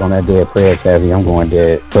on that Dead Prayers heavy. I'm going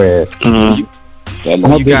Dead Prayers. I'm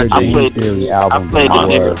a bigger Game Theory album than I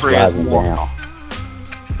was Rising Down.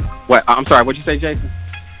 What? I'm sorry. What'd you say, Jason?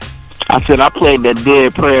 I said I played that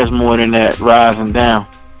Dead Prayers more than that Rising Down.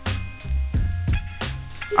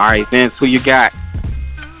 All right, Vince, who you got?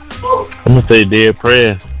 I'm gonna say Dead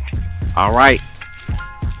Prayers. All right,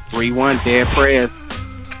 3-1 Dead Prayers.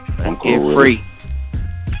 I'm Get cool free.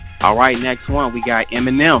 All right, next one we got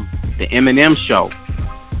Eminem, the Eminem Show,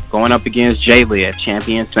 going up against J-Lib,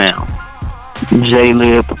 Champion Sound.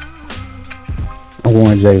 J-Lib. I'm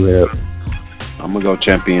going J-Lib. I'm gonna go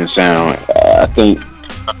Champion Sound. I think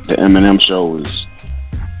the Eminem Show was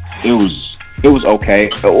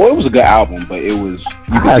okay. Well, it was a good album, but you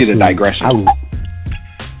can see the digression.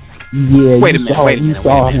 Wait a minute. You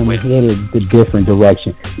saw him headed the different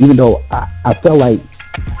direction. Even though I felt like,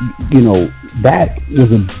 that was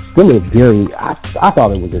still a very. I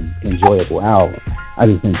thought it was an enjoyable album. I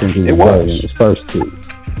just didn't think it was better than his first two.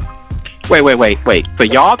 Wait. So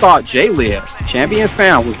y'all thought J-Lib, Champion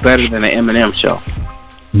Sound, was better than the Eminem Show?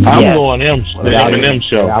 I'm going the Eminem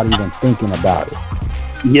Show. Without even thinking about it.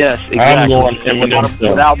 Yes, exactly. I'm going Eminem Show.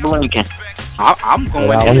 Without blinking. I'm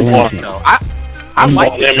going Eminem Show. I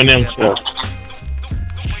like the Eminem Show.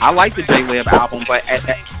 I like the J-Lib album, but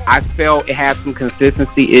I felt it had some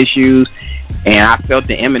consistency issues, and I felt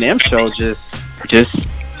the Eminem Show just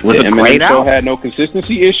was a great album. Eminem Show had no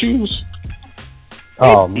consistency issues?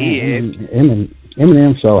 Oh, man.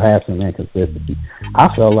 Eminem Show has some inconsistency. I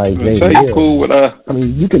felt like J-Lib. Cool with I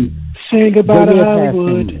mean, you can sing about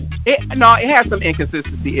Hollywood. It has some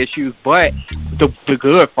inconsistency issues, but the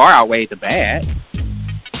good far outweighed the bad.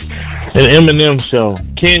 An Eminem Show.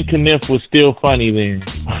 Ken Kniff was still funny then. The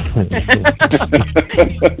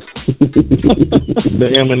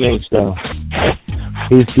Eminem Show.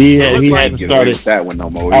 He hadn't started that one no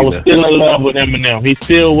more. I was still in love with Eminem. He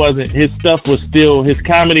still wasn't. His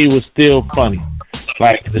comedy was still funny.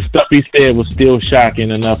 Like the stuff he said was still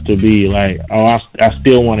shocking enough to be like, oh, I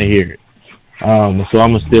still want to hear it. So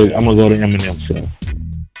I'm gonna go to Eminem Show.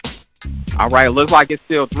 All right, it looks like it's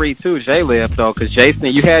still 3-2 J-Lib though, because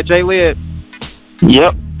Jason, you had J-Lib.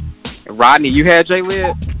 Yep. And Rodney, you had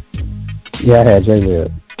J-Lib. Yeah, I had J-Lib.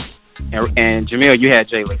 And Jamil, you had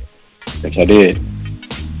J-Lib. I think I did.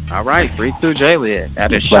 All right, 3-2 J-Lib.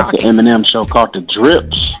 That is like shocking. the Eminem Show called the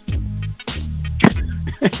Drips.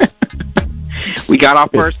 We got our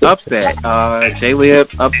first upset. J-Lib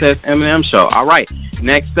upsets Eminem Show. All right,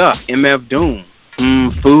 next up, MF Doom.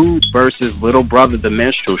 Food versus Little Brother, the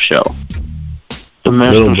Minstrel Show. The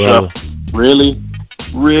Minstrel Show. Really?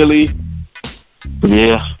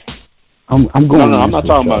 Yeah. I'm going. No, I'm not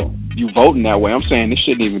talking about you voting that way. I'm saying this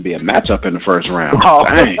shouldn't even be a matchup in the first round. Oh.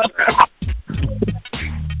 Dang.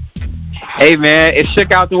 Hey man, it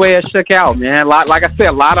shook out the way it shook out, man. Like I said,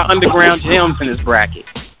 a lot of underground gems in this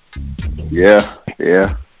bracket. Yeah.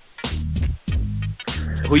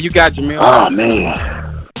 Who you got, Jamil? Oh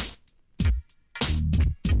man.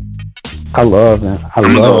 I love him.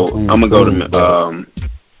 I'm gonna go to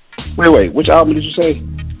wait, which album did you say?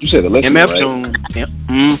 You said the listener, MF right?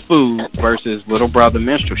 Doom, Food versus Little Brother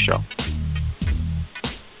Minstrel Show.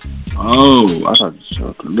 Oh, I thought you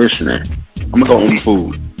said the listener. I'm gonna go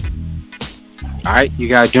Food. All right, you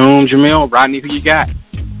got Doom, Jamil, Rodney. Who you got?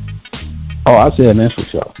 Oh, I said Minstrel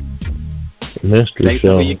Show. Minstrel Nathan,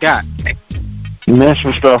 Show. who you got?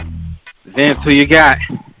 Minstrel Show. Vince, who you got?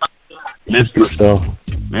 Minstrel Show.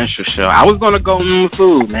 Minstrel Show. I was gonna go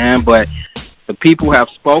Food, man, but the people have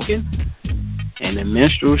spoken, and the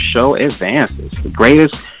Minstrel Show advances. The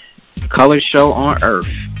greatest colored show on earth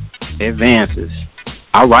advances.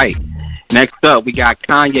 All right. Next up, we got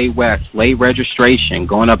Kanye West, Late Registration,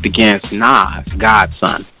 going up against Nas,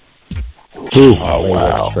 Godson. Ooh, Oh,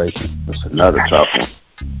 wow. Registration. That's another tough one.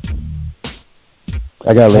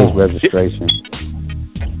 I got Late Registration.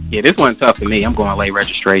 Yeah, this one's tough for me. I'm going Late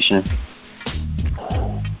Registration.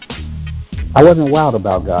 I wasn't wild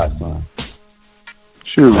about Godson.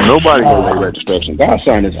 Shoot, nobody goes Late Registration.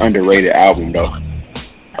 Godson is underrated album though.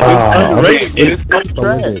 Underrated, but it's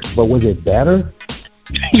trash. But was it better?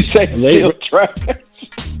 You say still trash.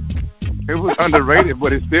 It was underrated,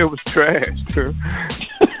 but it still was trash, too.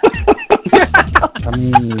 I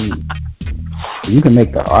mean, you can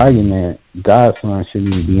make the argument Godson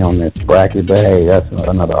shouldn't even be on this bracket, but hey, that's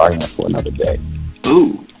another argument for another day.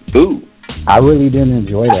 Ooh. I really didn't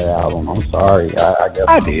enjoy that album. I'm sorry. I guess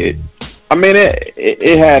I did. I mean,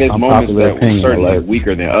 it had its moments that were certainly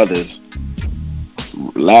weaker than others.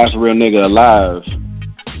 Last Real Nigga Alive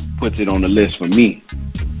puts it on the list for me.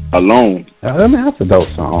 Alone. I mean, that's a dope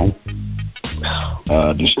song.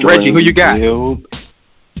 Reggie, who you got?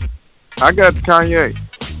 I got Kanye.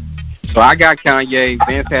 So I got Kanye.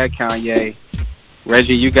 Vince had Kanye.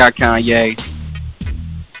 Reggie, you got Kanye.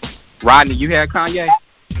 Rodney, you had Kanye?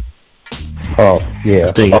 Oh, yeah,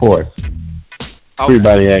 of course. Okay.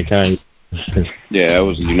 Everybody had Kanye. Yeah, that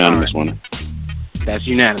was a unanimous one. That's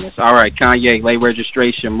unanimous. All right, Kanye, Late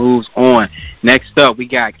Registration moves on. Next up, we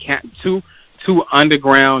got two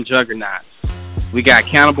underground juggernauts. We got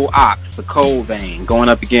Cannibal Ox, The Cold Vein, going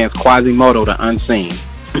up against Quasimodo, The Unseen.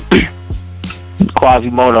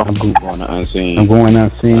 Quasimodo. I'm going to Unseen. I'm going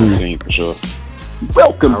Unseen. Unseen for sure.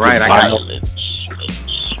 Welcome All right, to violence.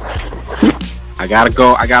 I gotta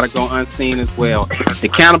go Unseen as well. The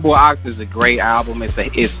Cannibal Ox is a great album.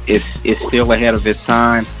 It's still ahead of its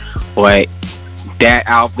time, but that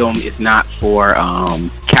album is not for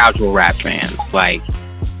casual rap fans. Like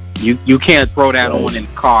you can't throw that on in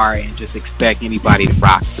the car and just expect anybody to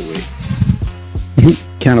rock to it.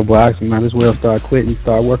 Cannibal Ox, you might as well start quitting,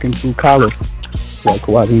 start working through college, like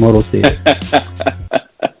Quasimodo said.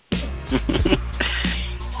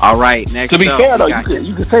 All right, next to be up, fair though,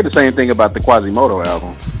 you could say the same thing about the Quasimodo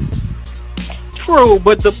album. True,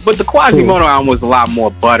 but the Quasimodo album was a lot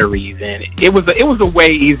more buttery than it was a way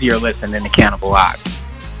easier listen than the Cannibal Ox.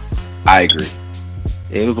 I agree.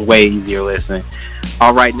 It was a way easier listen.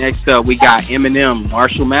 All right, next up we got Eminem,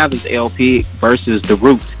 Marshall Mathers LP versus The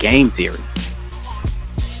Roots, Game Theory.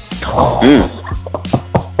 How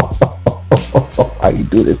you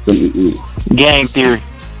do this to me? Game Theory.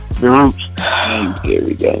 The Roots.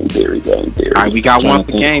 Game theory. All right, we got one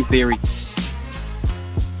for Game Theory.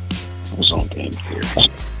 What's on Game Theory?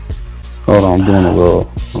 Hold on, I'm doing a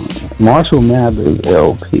little Marshall Mathers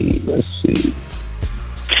LP. Let's see.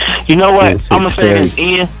 You know what? I'm gonna say this,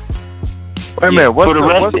 Ian. Wait a minute. What's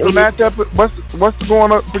the matchup? What's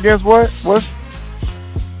going up against what? What's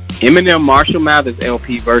Eminem, Marshall Mathers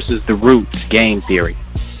LP versus The Roots, Game Theory.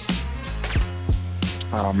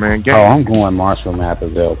 Oh man, I'm going Marshall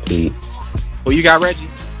Mathers LP. Who you got, Reggie?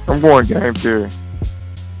 I'm going Game Theory.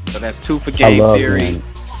 So that's 2 for Game Theory.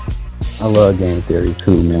 I love Game Theory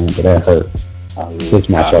too, man, but that hurt. This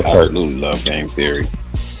matchup hurt. I absolutely love Game Theory.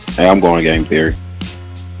 Hey, I'm going Game Theory.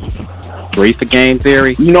 3 for Game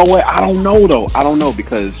Theory. You know what? I don't know though. I don't know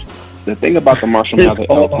because the thing about the Marshall Mathers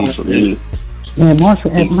LP for me, man,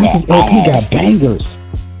 Marshall Mathers LP got bangers.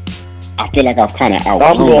 I feel like I've kind of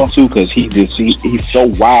outgrown it too because he's so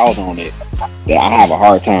wild on it that I have a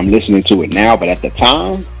hard time listening to it now. But at the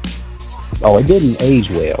time, it didn't age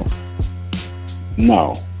well.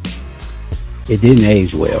 No, it didn't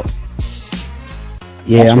age well.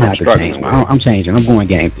 Yeah, I'm gonna have to change. I'm changing. I'm going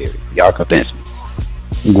Game Theory. Y'all convince me.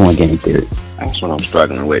 I'm going Game Theory. That's what I'm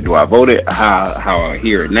struggling with. Do I vote it how I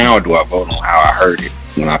hear it now, or do I vote on how I heard it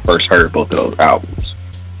when I first heard both of those albums?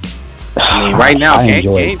 I mean, right now,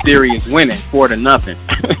 game Theory is winning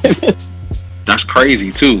 4-0. That's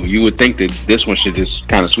crazy too. You would think that this one should just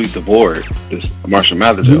kind of sweep the board. This Marshall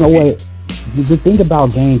Mathers. You know what? The thing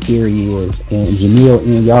about Game Theory is, and Jamil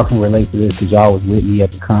and y'all can relate to this because y'all was with me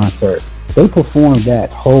at the concert. They performed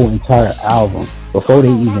that whole entire album before they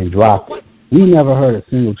even dropped it. We never heard a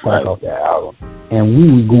single track off that album, and we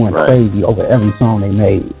was going crazy over every song they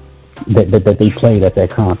made that they played at that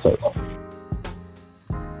concert.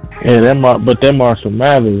 Yeah, that Marshall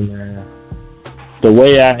Mathers, man. The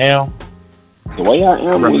Way I Am. The Way I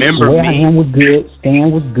Am. Remember The Way Me. I Am was good.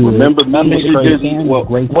 Stan was good. Remember Me. Stan was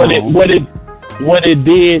great. What it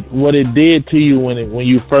did to you when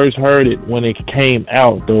you first heard it, when it came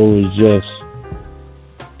out, though,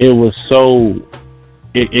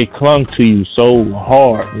 it clung to you so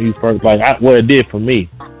hard when you first, it did for me,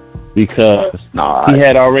 because he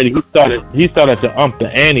started to ump the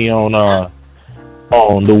ante on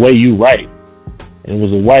the way you write. And it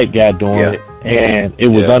was a white guy doing it, and it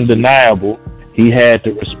was undeniable. He had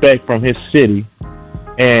the respect from his city,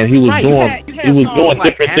 and he was doing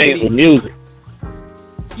different things with music.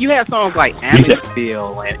 You had songs like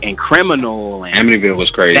Amityville and Criminal, and Amityville was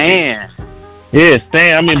crazy. Stan. Yeah,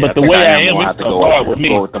 Stan. I mean, but The Way I Am have to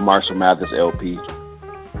go with the Marshall Mathers LP.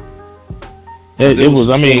 It was.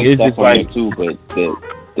 I mean, it's just like too, but the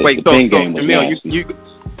game was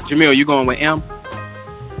Jamil, you going with M?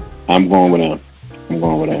 I'm going with M.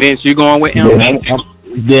 Vince, you going with M? I'm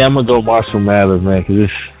gonna go Marshall Mathers, man, because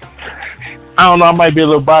I don't know, I might be a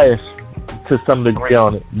little biased to some degree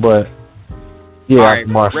on it, but yeah,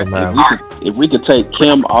 Marshall Mathers. If we could take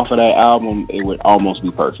Kim off of that album, it would almost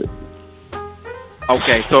be perfect.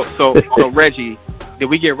 Okay, so Reggie, did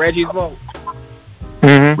we get Reggie's vote?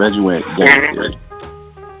 Mm-hmm. Reggie went Game Theory.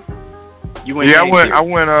 You went I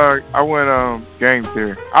went Game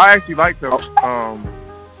Theory. I actually like the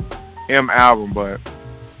M album, but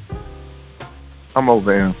I'm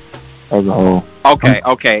over M as a whole.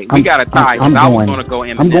 Okay. We got a tie. I was going to go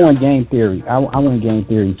M. I'm going Game Theory. I went Game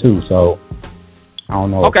Theory too, so I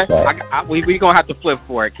don't know. Okay, we gonna have to flip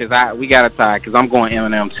for it because we got a tie because I'm going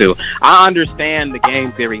Eminem too. I understand the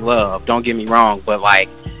Game Theory love. Don't get me wrong, but like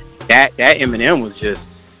that Eminem was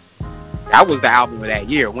that was the album of that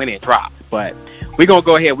year when it dropped. But we gonna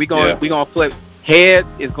go ahead. We gonna flip. Head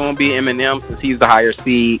is gonna be Eminem since he's the higher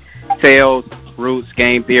seed. Tails, Roots,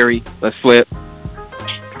 Game Theory. Let's flip.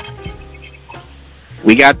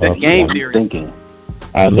 We got the Game Theory. Thinking.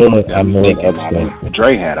 I know it.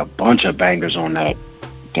 Dre had a bunch of bangers on that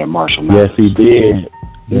Marshall Mathers. Yes, he did.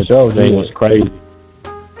 That thing was crazy.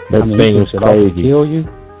 That thing was crazy. Kill you?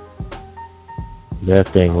 That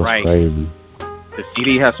thing was crazy. The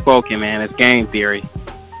CD has spoken, man. It's Game Theory.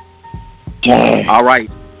 Dang. All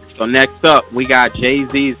right. So next up, we got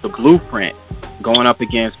Jay-Z's The Blueprint going up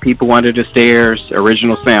against People Under the Stairs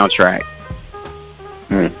original soundtrack.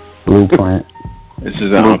 Blueprint. This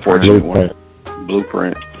is an unfortunate one.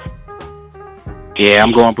 Blueprint. Yeah,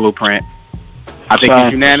 I'm going Blueprint. I think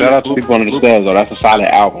it's unanimous. Shout out to People Under the Stairs, though. That's a solid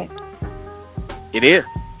album. It is.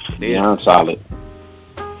 Yeah, solid.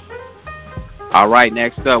 All right,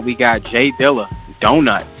 next up, we got Jay Dilla,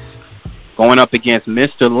 Donuts, going up against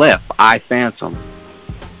Mr. Left, I Phantom.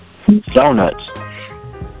 Donuts.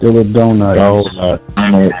 Dilla Donuts.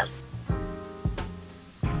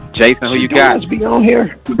 Jason, who you got? Donuts be on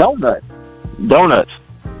here. Donuts.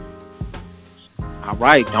 All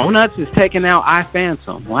right, Donuts is taking out I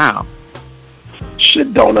Phantom. Wow.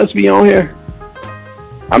 Should Donuts be on here?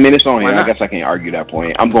 I mean, it's on here. I guess I can't argue that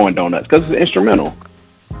point. I'm going Donuts because it's instrumental.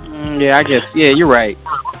 Yeah, I guess. Yeah, you're right.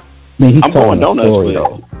 I'm going Donuts,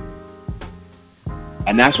 though.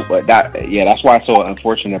 And that's why it's so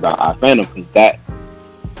unfortunate about I Phantom, because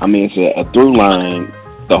it's a through line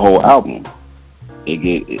the whole album. It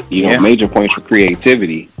get major points for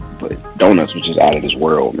creativity, but Donuts was just out of this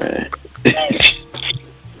world, man.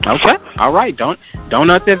 Okay, all right.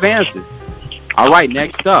 Donuts advances. All right,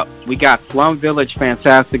 next up, we got Slum Village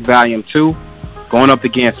Fantastic Volume 2 going up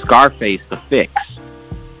against Scarface The Fix.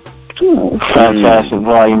 Fantastic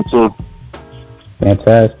Volume 2.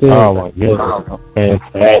 Fantastic. Oh my goodness.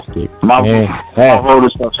 Fantastic. My vote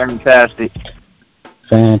is for Fantastic.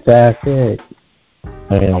 Fantastic.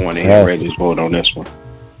 I want to hear Reggie's vote on this one.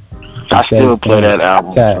 I still play that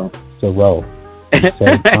album. So roll.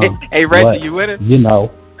 Hey, Reggie, you with it? You know.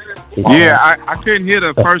 Yeah, I couldn't hear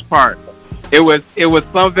the first part. It was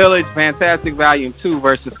Slum Village Fantastic Volume 2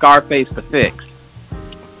 versus Scarface The Fix.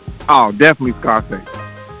 Oh, definitely Scarface.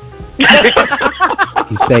 You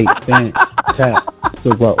say fantastic.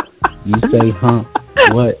 So you say,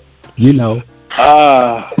 what? You know.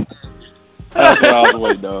 That's what I was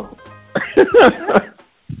waiting though.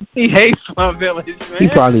 He hates Slum Village, man.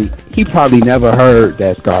 He probably never heard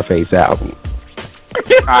that Scarface album.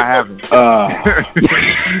 I haven't.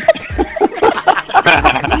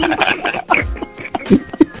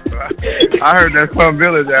 I heard that Slum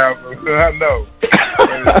Village album, so I know.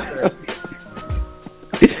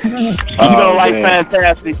 You don't like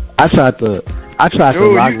Fantastic? I tried to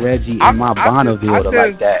lock Reggie in my Bonneville to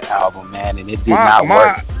like that album, man, and it did not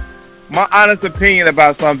work. My honest opinion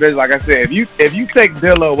about Slum Village, like I said, if you take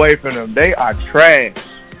Dilla away from them, they are trash.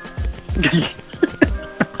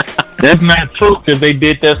 That's not true, because they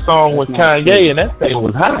did that song with Kanye, and that thing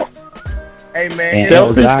was hot. Hey, man. And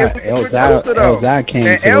Elzai came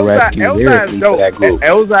to the rescue lyrically for that group.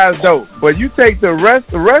 Elzai's dope, but you take the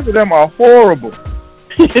rest of them are horrible.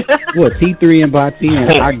 What, T3 and Bati?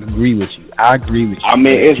 I agree with you. I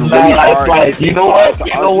mean, it's really hard. Like, you know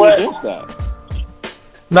what?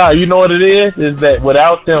 No, you know what it is? Is that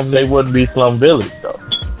without them, they wouldn't be Slum Village, though.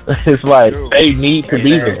 It's like, they need to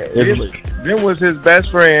be there. Them was his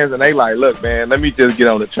best friends, and they like, look, man, let me just get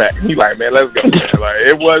on the track. He like, man, let's go, man. Like,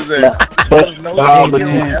 it wasn't.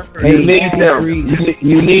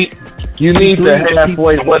 You need the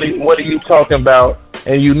halfway. What are you talking about?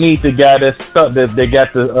 And you need the guy that's stuck. That they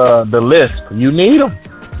got the lisp. You need him.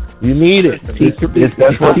 You need it.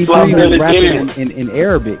 That's what Slum Village is. In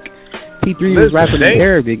Arabic. T3 was rapping in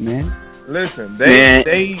Arabic, man. Listen,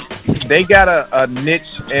 they got a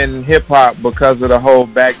niche in hip hop because of the whole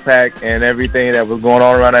backpack and everything that was going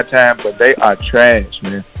on around that time, but they are trash,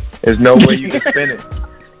 man. There's no way you can spin it.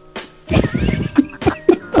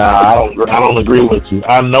 I don't agree with you.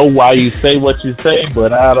 I know why you say what you say,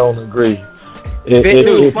 but I don't agree. I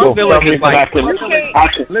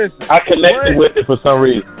connected with it for some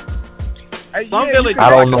reason. I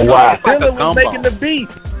don't know why. Dilla was making the beat.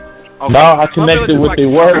 Okay. No, I connected with the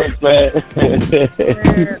words, man.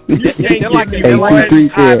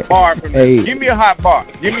 Give me a hot bar.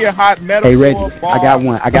 Give me a hot metaphor. Hey, Reggie, I got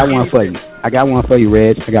one for you.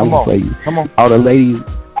 Reg. I got one for you. Come on. All the ladies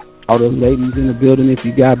in the building, if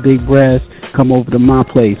you got big breasts, come over to my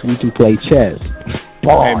place. We can play chess.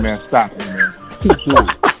 Bars. Hey, man, stop it, man.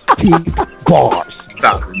 Bars.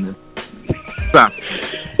 Stop it, man. Stop it.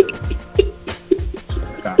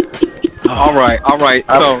 Stop it. All right.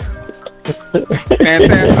 So,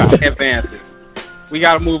 fantastic advances. We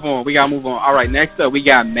gotta move on. All right, next up we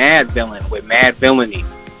got Mad Villain with Mad Villainy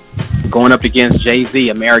going up against Jay-Z,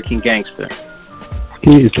 American Gangster.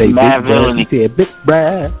 He said Mad Villainy. He said Big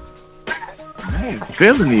Brad. Mad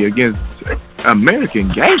Villainy against American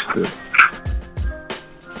Gangster.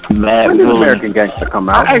 When did American Gangster come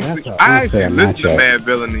out? I actually listened to Mad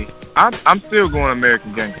Villainy. I'm still going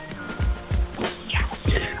American Gangster.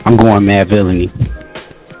 I'm going Mad Villainy.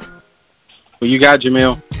 Who you got,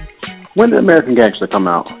 Jamil? When did American Gangster come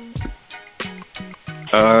out?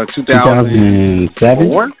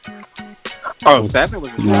 2007? Oh, 7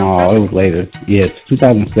 was No, it was later. Yes,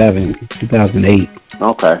 2007, 2008.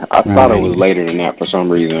 Okay, I thought it was later than that for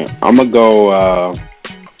some reason. I'm gonna go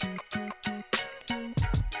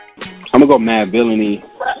Mad Villainy,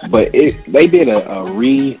 but they did a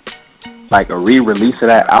re-release of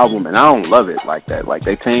that album, and I don't love it like that. Like,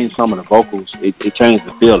 they changed some of the vocals. It changed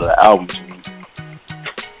the feel of the album to me.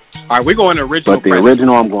 All right, we're going to original. But the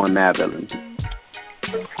original, I'm going Mad Villainy.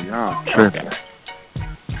 Yeah, okay.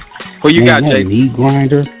 Who you got, Jay? Meat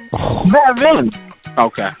grinder. Mad Villainy.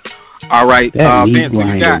 Okay. All right, Vince, who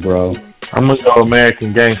you got? Bro. I'm gonna go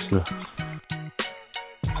American Gangster.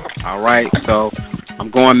 All right, so I'm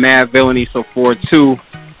going Mad Villainy. So 4-2,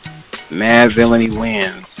 Mad Villainy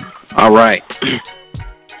wins. All right.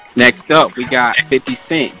 Next up, we got 50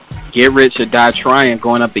 Cent, Get Rich or Die Trying,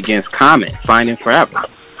 going up against Common, Finding Forever.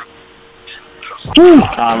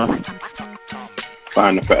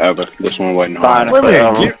 Finding Forever. This one wasn't hard. Wait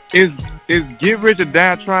a minute. Is Get Rich or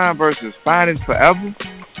Die Trying versus Finding Forever?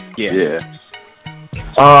 Yeah.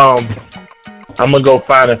 I'm gonna go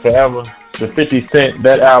Finding Forever. The 50 Cent,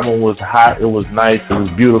 that album was hot. It was nice. It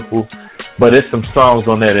was beautiful. But there's some songs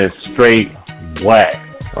on there that's straight whack.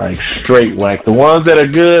 Like straight whack. The ones that are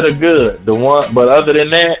good. But other than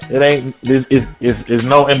that, it ain't. It's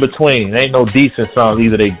no in between. It ain't no decent songs.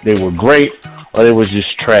 Either they were great or they was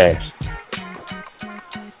just trash.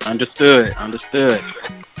 Understood.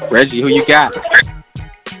 Reggie, who you got?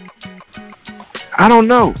 I don't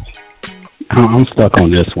know. I'm stuck on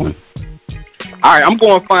this one. All right, I'm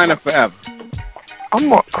going Finding Forever. I'm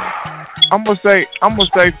gonna say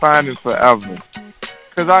Finding Forever,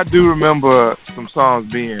 because I do remember some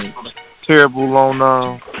songs being terrible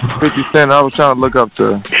on 50 Cent. I was trying to look up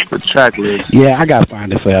the track list. Yeah, I got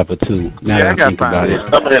Finding Forever too. Now that I think about it.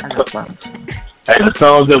 And the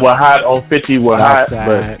songs that were hot on 50 were hot,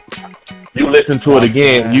 but you listen to it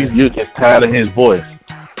again, you get tired of his voice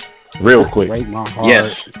real quick.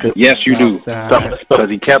 Yes, you do. Because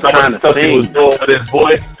he kept trying to sing. He was doing with his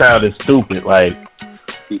voice sounded stupid. Like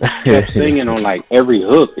he kept singing on like every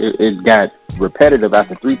hook. It got repetitive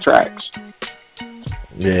after 3 tracks.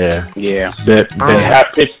 Yeah. That high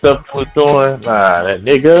pitched stuff he was doing. Nah, that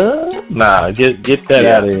nigga. Nah, get that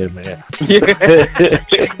out of here, man.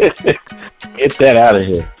 Get that out of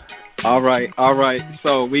here. All right.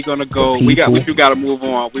 So we're gonna go. We got to move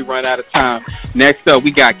on. We run out of time. Next up,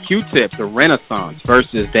 we got Q-Tip, the Renaissance,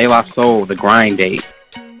 versus De La Soul, the Grind Date.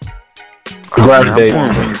 Grind Date.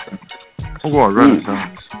 I'm going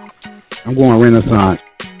Renaissance. I'm going Renaissance.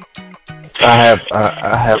 I have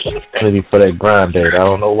an affinity for that Grind Date. I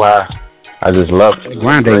don't know why. I just love it.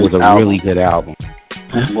 Grind Date was a really good album.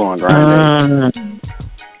 I'm going Grind Date.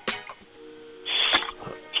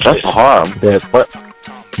 That's hard.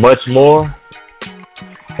 Much more.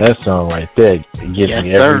 That song right there gets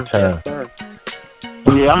me every time.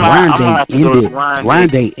 Yeah,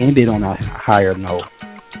 Grind Date ended on a higher note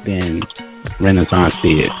than Renaissance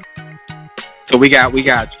did. So we got.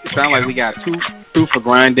 It sounds like we got two for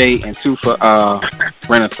Grind Date and 2 for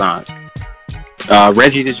Renaissance.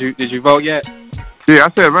 Reggie, did you vote yet? Yeah,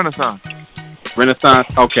 I said Renaissance.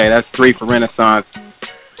 Renaissance. Okay, that's 3 for Renaissance.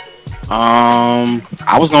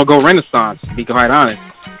 I was gonna go Renaissance, to be quite honest.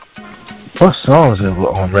 What songs are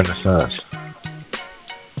on Renaissance?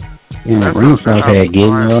 Yeah, Renaissance had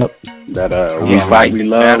Getting Up. That We Fight, We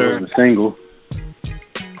Love was the single.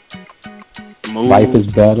 Move. Life is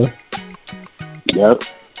Better. Yep.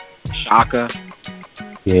 Shaka.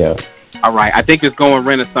 Yeah. All right, I think it's going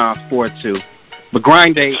Renaissance 4-2. But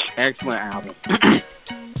Grind Date, excellent album.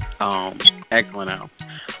 Excellent album.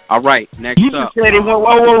 All right, next up. Said it went,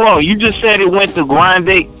 whoa. You just said it went to Grind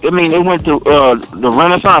Date. I mean, it went to the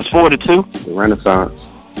Renaissance 4-2. The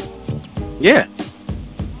Renaissance. Yeah.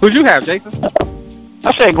 Who'd you have, Jason?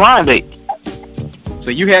 I said Grind Date. So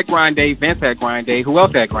you had Grind Date, Vince had Grind Date. Who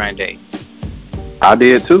else had Grind Date? I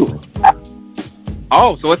did too.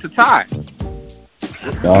 Oh, so it's a tie.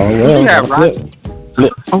 Oh, well. You have right.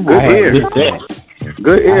 Good ear.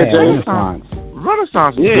 Good ear, Jason.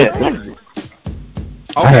 Renaissance. Yeah.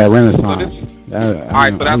 I had Renaissance.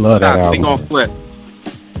 Alright, so that's the top. We're going to flip.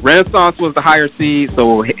 Renaissance was the higher seed,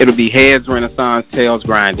 so it'll be heads Renaissance, tails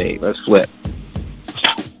Grind Date. Let's flip.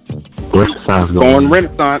 Renaissance going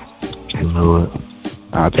Renaissance. You know what?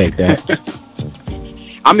 I'll take that.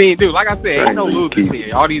 I mean, dude, like I said, ain't no losers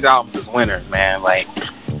here. All these albums is winners, man. Like,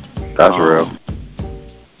 that's real.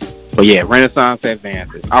 But yeah, Renaissance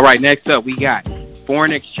advances. All right, next up, we got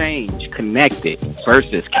Foreign Exchange, Connected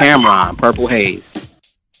versus Cameron, Purple Haze.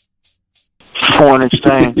 Foreign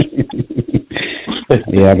Exchange.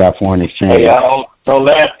 Yeah, I got Foreign Exchange. Hey, don't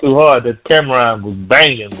laugh too hard. That Cameron was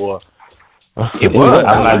banging, boy. It was.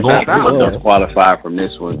 I'm not going to disqualify from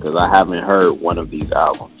this one because I haven't heard one of these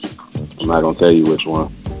albums. I'm not going to tell you which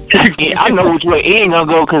one. Yeah, I know which way Ian going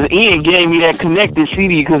to go because Ian gave me that Connected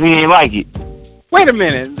CD because he ain't like it. Wait a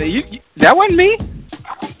minute. That wasn't me?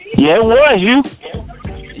 Yeah, it was you.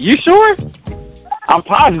 You sure? I'm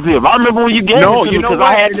positive. I remember when you gave it to me because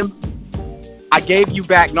I had it. I gave you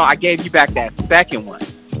back that second one.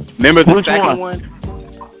 Remember the second one?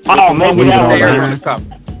 Oh, maybe that was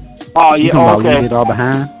Oh, yeah, okay. Leave It All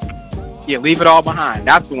Behind? Yeah, Leave It All Behind.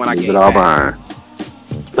 That's the one I gave Leave It All Behind.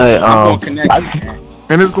 Hey, I'm going to connect.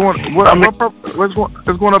 And it's going,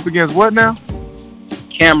 it's going up against what now?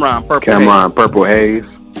 Cameron, Purple Haze.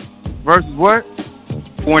 Versus what?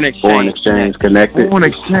 Foreign Exchange. Foreign Exchange, Connected. Foreign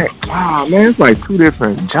Exchange. Wow, man, it's like 2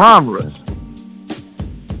 different genres.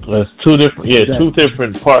 Well, it's 2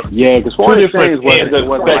 different parts. Yeah, because Foreign Exchange wasn't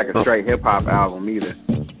like a straight hip-hop album either.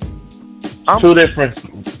 2 different.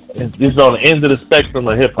 It's on the end of the spectrum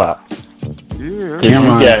of hip-hop.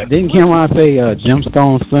 Yeah. Didn't Cameron say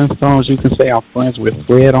Gemstones, Flintstones, you can say I'm friends with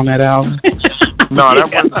Fred on that album? No,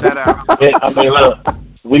 that wasn't that album.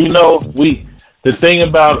 I mean, look, the thing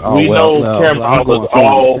about, Cameron was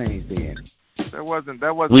all... That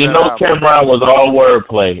wasn't we know album. Cameron was all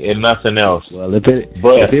wordplay and nothing else. Well, if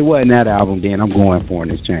it wasn't that album, then I'm going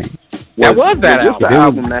Foreign Exchange. That was that album. The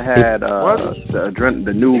album that had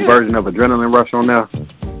the new version of Adrenaline Rush on there.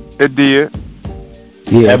 It did.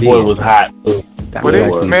 Yeah, that boy was hot. But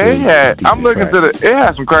I'm looking to it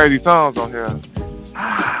had some crazy songs on here.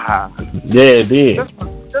 Yeah, it did. Just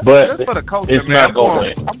for the culture, it's man. Not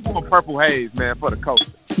going. I'm going Purple Haze, man, for the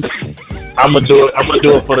culture. I'm gonna do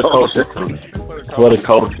it for the culture. For the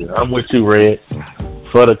culture. I'm with you, Red.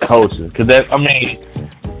 For the culture, because that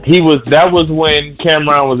was when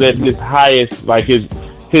Cameron was at his highest, like his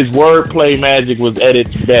his wordplay magic was at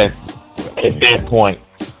its best at that point.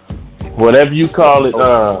 Whatever you call it,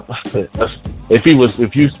 if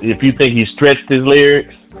you think he stretched his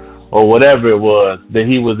lyrics or whatever it was, then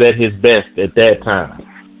he was at his best at that time.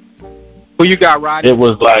 Who you got, Rodney? It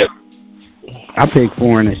was like, I picked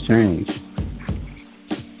Foreign Exchange.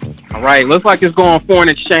 All right, looks like it's going Foreign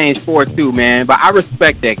Exchange 4-2, man. But I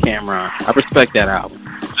respect that, Cameron. I respect that album.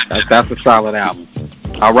 That's a solid album.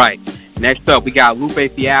 All right, next up we got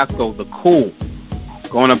Lupe Fiasco, The Cool,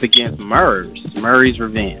 going up against Murray's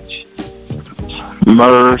Revenge.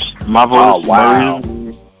 Murs, my voice. Oh, wow.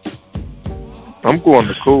 Murs. I'm going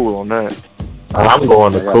to Cool on that. I'm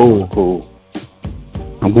going to Cool.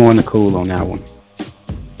 I'm going to Cool on that one.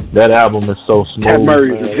 That album is so smooth. That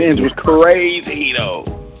Murray's Revenge was crazy though.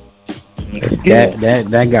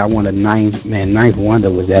 That got one of Ninth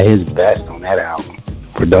Wonder was at his best on that album,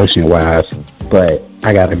 production wise. But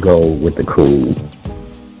I gotta go with the Cool.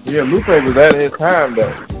 Yeah, Lupe was at his time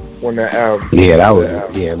though when that album. Yeah, that was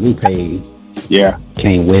Lupe. Yeah,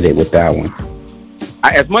 came with it with that one.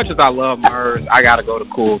 As much as I love Murs, I gotta go to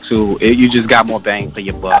Cool too. You just got more bang for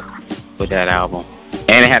your buck with that album,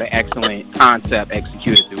 and it had an excellent concept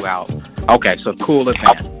executed throughout. Okay, so Cool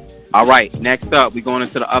advance. All right, next up, we going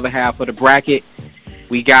into the other half of the bracket.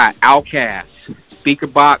 We got Outkast, Speaker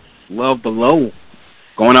Box, Love Below,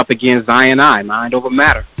 going up against Zion I, Mind Over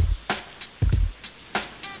Matter.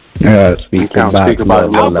 Speaker Box,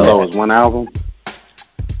 Love Below is one album.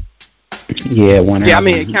 Yeah, one album. Yeah, I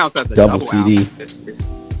mean, it counts as a double CD. album.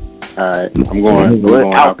 Alright, I'm going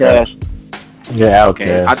Outkast. Yeah, Okay,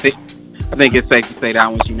 Outkast. I think it's safe to say that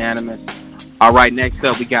one's unanimous. All right, next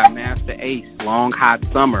up, we got Master Ace, Long Hot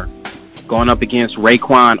Summer, going up against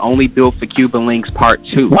Raekwon, Only Built for Cuban Links Part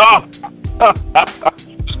 2. I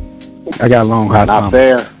got Long Hot Summer.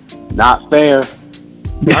 Not fair.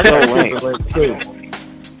 I got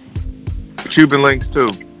Cuban Links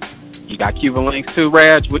too. You got Cuban Links too,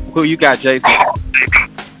 Reg? Who you got, Jason?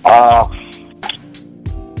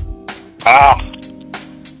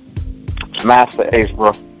 Master Ace,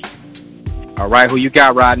 bro. All right, who you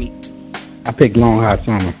got, Rodney? I picked Long Hot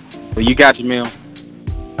Summer. Who you got, Jamil?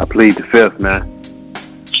 I plead the fifth, man.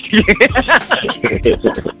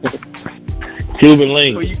 Cuban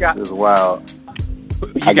Link. Who you got? This is wild.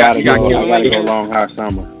 I gotta go Long Hot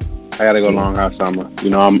Summer. I gotta go Long Hot Summer. You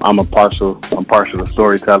know, I'm partial to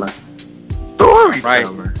storytelling. Right.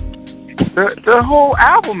 The whole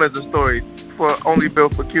album is a story for Only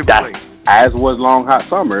Built for Cuban Links. As was Long Hot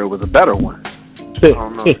Summer, it was a better one. I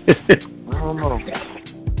don't know.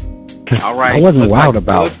 All right. I wasn't wild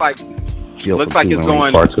about it. Looks like it's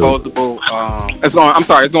going disposable. It's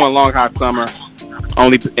going Long Hot Summer.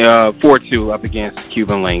 Only 4-2 up against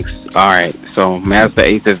Cuban Links. All right. So Master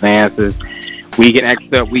Ace advances.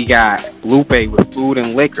 Next up, we got Lupe with Food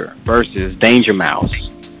and Liquor versus Danger Mouse.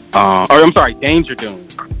 Danger Doom.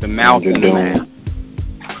 The Mouse and the Man.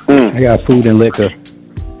 I got Food and Liquor.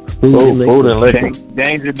 Food and Liquor.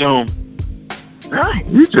 Danger Doom.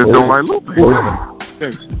 You just don't like Lupe.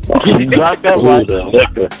 You got that right.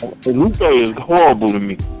 Lupe is horrible to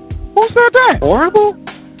me. Who said that? Horrible?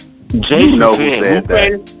 Jason said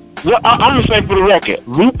that. I'm gonna say for the record,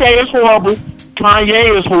 Lupe is horrible,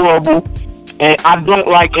 Kanye is horrible, and I don't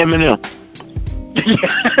like Eminem.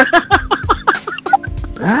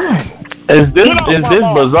 Is this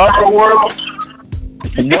Bizarre World?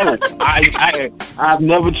 No, I've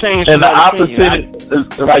never changed. And the opposite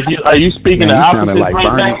is like are you speaking the opposite like right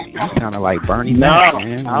Bernie? now? You sounded like Bernie. No,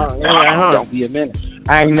 man. don't be a minute.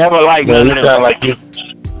 I ain't never liked Eminem.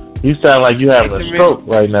 You sound like you have a stroke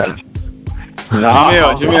right now.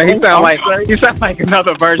 Jamil, he sound like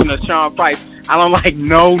another version of Sean Price. I don't like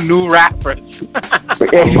no new rappers. No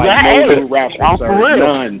new rappers. I'm for real.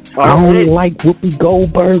 None. I don't like Whoopi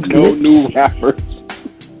Goldberg. No new rappers.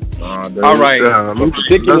 All right.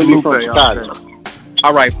 Particularly from Chicago.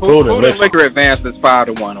 All right. Food and Liquor advances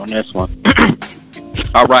 5-1 on this one.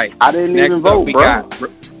 All right. I didn't Next even vote, bro.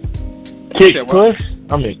 Kick push?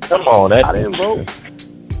 I mean, come on. I didn't vote.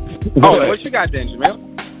 Oh, what you got then, Jamil?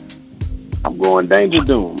 I'm going Danger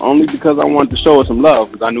Doom, only because I wanted to show her some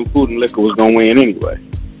love, because I knew Food and Liquor was going to win anyway.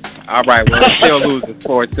 All right, well, it still loses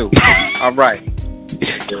 4-2. All right.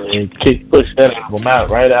 And kick push that album out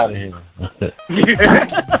right out of here.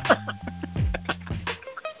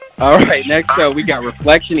 All right, next up, we got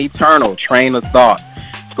Reflection Eternal, Train of Thought,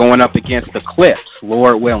 going up against The Clips,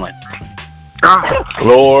 Lord Willing.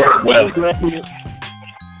 Lord Willing.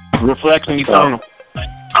 Reflection Eternal.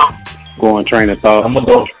 Going Train of Thought. I'm going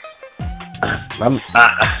to go. I'm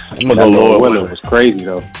gonna go Lord Willing. It was crazy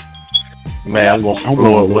though. Man, I'm going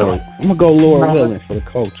Lord Willing. I'm gonna go Lord Willing for the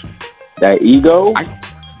culture. That ego.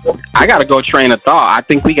 I gotta go Train of Thought. I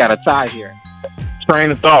think we got a tie here.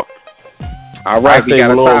 Train of Thought. All right, we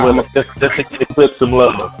got a Lord tie. Willing, just to get Clip some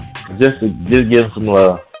love. Just give him some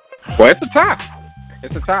love. Well, it's a tie.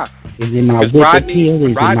 It's a tie. Is it my Because whip Rodney, appeal or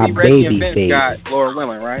is it my Reggie, and baby Vince face? got Lord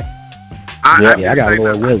Willing, right? Yeah, I got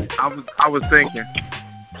Lord Willing. I was thinking.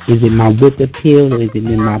 Is it my whip appeal or is it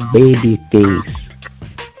in my baby face?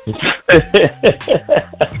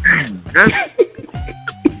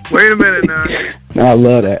 Wait a minute now. No, I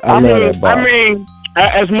love that. I love that bar. I mean,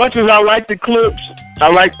 as much as I like the Clips, I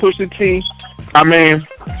like Pusha T. I mean,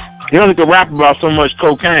 you don't have to rap about so much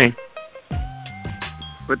cocaine.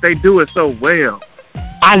 But they do it so well.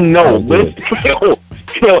 I know, but it's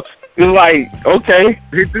like, okay.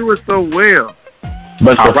 They do it so well.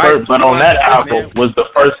 But Right. On that album was the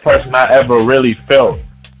first person I ever really felt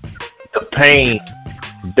the pain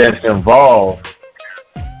that's involved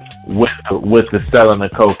with the selling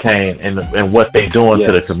of cocaine and what they doing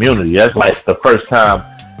to the community. That's like the first time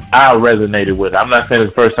I resonated with it. I'm not saying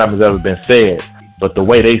it's the first time it's ever been said, but the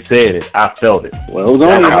way they said it, I felt it. Well, it was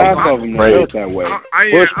only half of them that felt that way.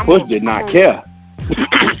 Push did not care.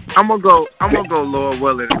 I'm gonna go Lord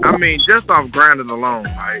Willing. I mean, just off Grinding alone,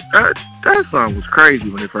 like that song was crazy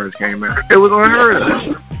when it first came out. It was unheard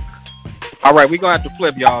of. All right, we gonna have to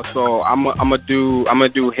flip, y'all. So I'm gonna do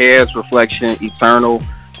Heads, Reflection, Eternal,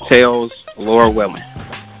 Tails, Lord Willing.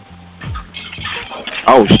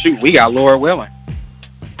 Oh shoot, we got Lord Willing.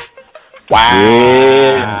 Wow.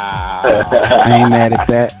 Yeah. I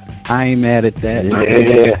ain't mad at that.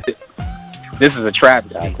 Yeah. This is a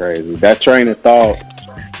travesty. That's crazy. That Train of Thought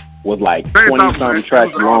was like 20-something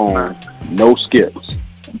tracks long, no skips.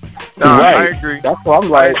 No, Right. I agree. That's what I'm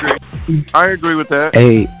like. I agree with that.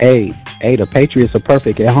 Hey, the Patriots are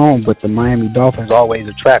perfect at home, but the Miami Dolphins always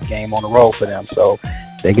a trap game on the road for them. So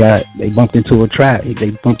they bumped into a trap.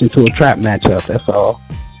 They bumped into a trap matchup. That's all.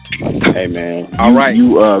 Hey man, All right.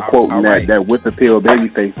 You quoting All right. that whip appeal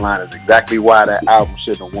babyface line is exactly why that album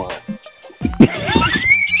shouldn't have won.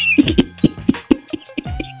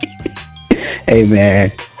 Hey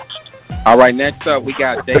man. All right, next up we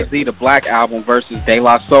got Jay-Z, the Black Album versus De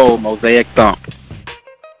La Soul, Mosaic Thump.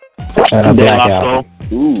 Black Album.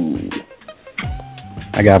 Ooh.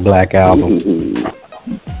 I got Black Album. Ooh.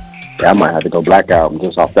 Yeah, I might have to go Black Album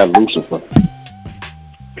just off that Lucifer.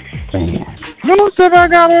 Man.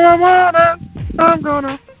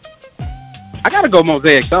 I gotta go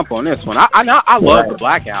Mosaic Thump on this one. I love the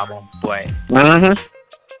Black Album, but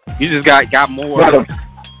you just got more.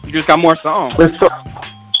 You just got more songs.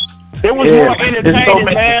 It was more entertaining,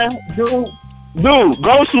 man. Dude,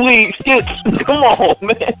 Ghost League skits. Come on,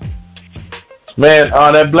 man. Man,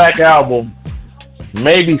 on that Black Album,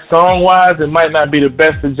 maybe song-wise, it might not be the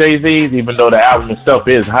best of Jay-Z's, even though the album itself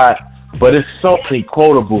is hot. But it's so many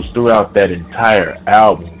quotables throughout that entire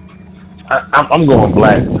album. I'm going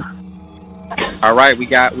Black. All right, we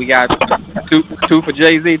got two for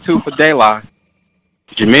Jay-Z, two for De La.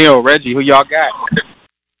 Jamil, Reggie, who y'all got?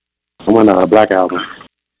 I'm on a Black Album.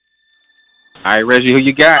 All right, Reggie, who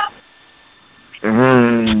you got?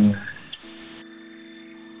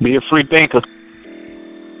 Be a free thinker.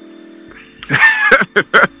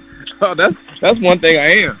 Oh, that's one thing I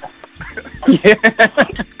am.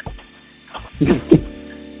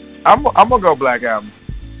 I'm gonna go Black Album.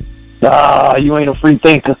 You ain't a free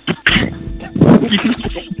thinker.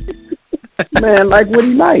 Man, like what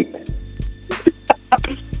he like.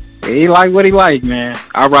 He like what he like, man.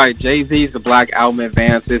 All right, Jay-Z's the Black Album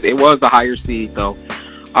advances. It was the higher seed, though.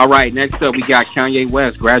 All right, next up we got Kanye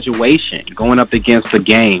West, Graduation, going up against The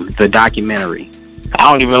Game, the documentary.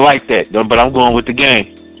 I don't even like that, though, but I'm going with The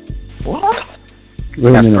Game. What?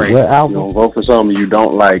 Wait a minute, crazy. what You album? don't vote for something you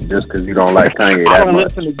don't like just because you don't like Kanye I that don't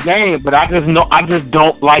much. listen to Game, but I just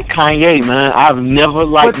don't like Kanye, man. I've never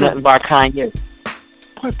liked nothing by Kanye.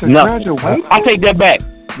 What the Nothing. Graduation? I take that back.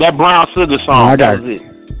 That Brown Sugar song, I that got was it.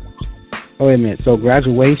 Oh, wait a minute. So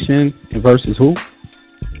Graduation versus who?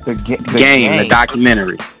 The Game, the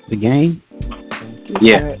documentary. The Game?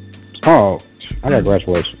 Yeah. Oh, I got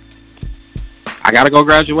Graduation. I gotta go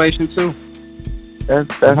Graduation, too.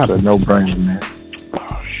 That's a no-brainer, man.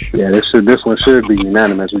 Yeah, this one should be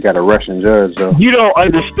unanimous. We got a Russian judge though. You don't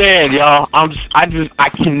understand, y'all. I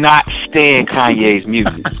cannot stand Kanye's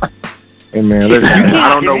music. Hey man, listen, I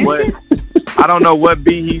don't know what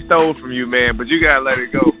beat he stole from you, man, but you gotta let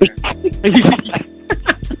it go, man.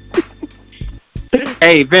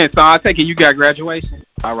 Hey, Vince, so I take it you got Graduation?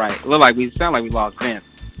 All right. Sound like we lost Vince.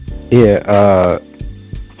 Yeah,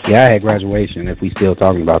 I had Graduation if we still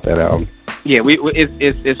talking about that album. Yeah,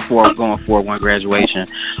 it's going 4-1 Graduation.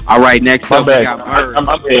 All right, next up we got Bird.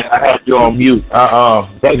 I had you on mute.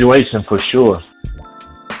 Graduation for sure.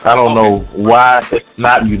 I don't know why it's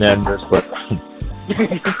not unanimous, but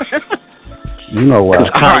You know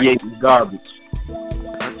what? Kanye is garbage.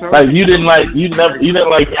 like you didn't like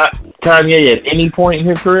Kanye at any point in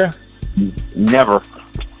his career. Never.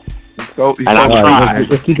 So, And I tried.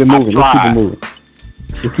 Let's keep it moving.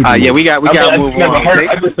 Yeah, we got to move on.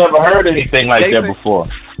 I just never heard anything like that before.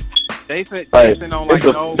 Jason Like, don't like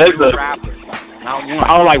no there's new a- rappers. Not one.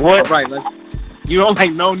 I don't like what? All right, you don't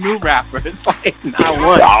like no new rappers. Like, not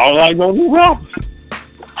one. I don't like no new rap.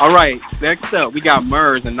 All right, next up, we got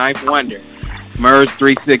Murs and Ninth Wonder. Murs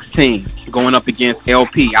 316 going up against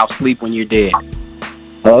LP, I'll Sleep When You're Dead.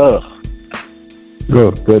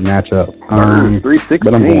 Good matchup. 316.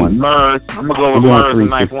 But I'm going. Murs. I'm gonna go with Murs and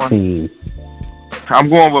Ninth Wonder. 316. I'm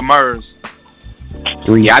going with Murs.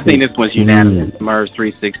 Yeah, I think this one's unanimous. Murs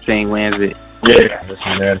 316 wins it. Yeah, that's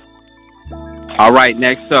unanimous. All right,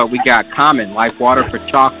 next up, we got Common, Like Water for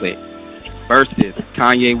Chocolate versus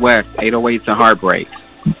Kanye West, 808s and Heartbreaks.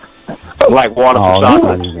 Like water for Oh, that's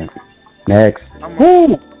chocolate. not even. Next.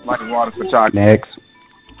 Like water for chocolate. Next.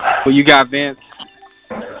 Who you got, Vince?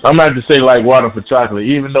 I'm about to say Like Water for Chocolate.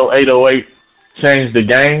 Even though 808 changed the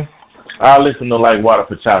game, I listen to Like Water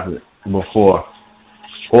for Chocolate before,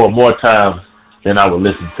 or more times than I would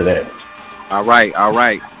listen to that. All right.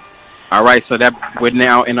 So that we're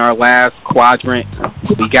now in our last quadrant.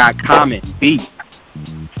 We got Common, B,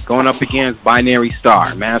 going up against Binary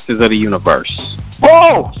Star, Masters of the Universe.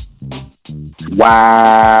 Oh!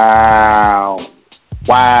 Wow.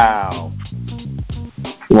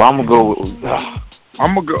 Well, I'm gonna go with.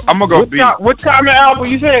 I'm gonna go B. What time of album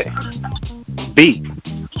you said? B.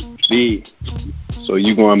 B. So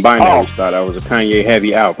you going Binary Star? That was a Kanye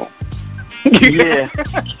heavy album. Yeah.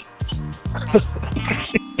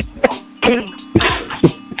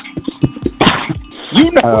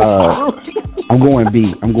 I'm going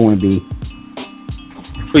B.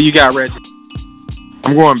 Who you got, Reggie?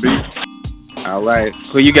 I'm going B. All right.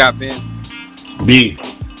 Who you got, Ben? B.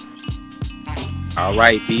 All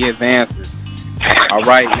right. B advances. All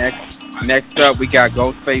right. Next up, we got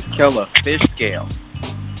Ghostface Killer, Fish Scale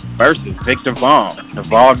versus Victor Vaughn, the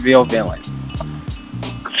vaudeville villain.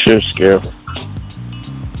 Fish Scale.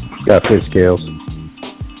 Got Fish Scales.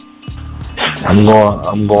 I'm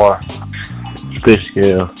going Fish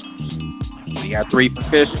Scale. We got 3 for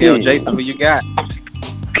Fish Scale. Jason, who you got?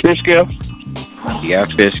 Fish Scale. You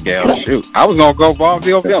got Fish Scale. Shoot. I was going to go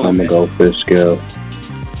vaudeville villain. I'm gonna go Fish Scale.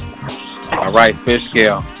 All right. Fish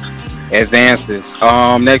Scale advances.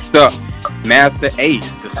 Next up, Master Ace,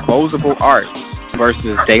 Disposable Arts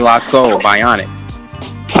versus De La Soul, Bionic.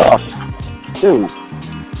 Dude.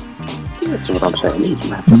 That's what I'm saying.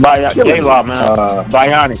 Dayla, man.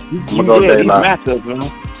 Bionic. I'm gonna go Dayla. Matchup,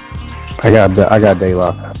 man. I got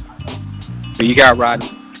Daylock. Who you got, Rodney?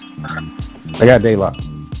 I got Daylock.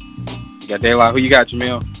 You got De La. Who you got,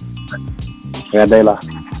 Jamil? Yeah, Dayla.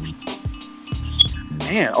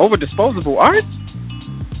 Man, over Disposable Arts?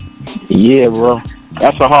 Yeah, bro.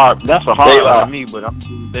 That's a hard Dayla. one to me, but I'm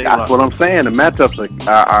Dayla. That's what I'm saying. The matchups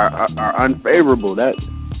are unfavorable. That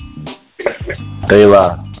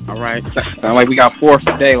Dayla. All right. Sound like we got 4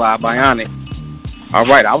 for De La, Bionic. All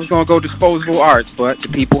right. I was going to go Disposable Arts, but the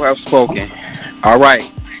people have spoken. All right.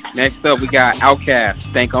 Next up, we got Outkast,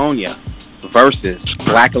 Stankonia versus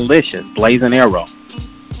Black Alicious, Blazing Arrow.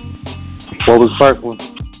 what was the first one?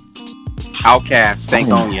 Outkast,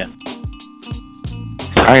 Stankonia.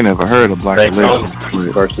 I ain't never heard of Black Alicious.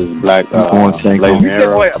 Versus Black Blazing Blazing You said,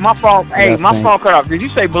 Arrow. wait, my phone. Hey, my Thank- phone cut off. Did you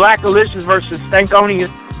say Black Alicious versus Stankonia?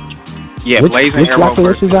 Yeah, Which Blazing Arrow Black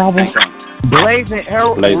versus Alicious album? Stankonia. Blazing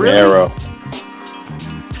Arrow. Blazing Really? Arrow.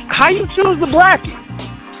 How you choose the black?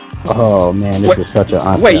 Oh man, this Wait- is such an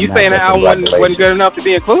unfair Wait, you saying matchup that album for Black wasn't Alicious. good enough to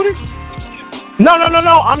be included? No.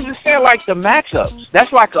 I'm just saying like the matchups.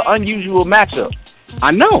 That's like an unusual matchup.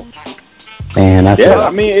 I know. Man, that's Yeah,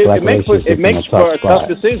 I mean, Black it makes Alicious it is makes in for a tough spot.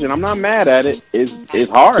 decision. I'm not mad at it. It's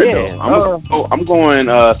hard Yeah, though. I'm going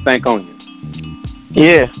Stankonia.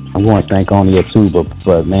 Yeah. I'm going Stankonia too,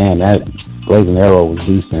 but man, that Blazing Arrow was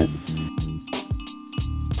decent.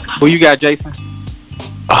 Who you got, Jason?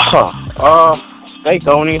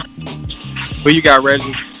 Stankonia. Who you got,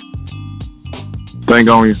 Reggie?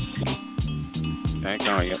 Stankonia.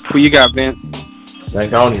 Stankonia. Who you got, Vince?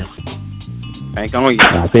 Stankonia. Stankonia.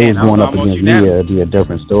 Now, if it was going up against me, it'd be a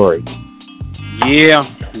different story. Yeah.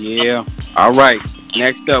 All right.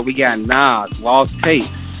 Next up, we got Nas, Lost Tapes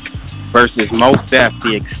versus Mos Def,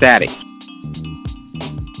 The Ecstatic.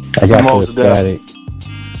 I got Most the Ecstatic.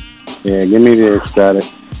 Yeah, give me the Ecstatic.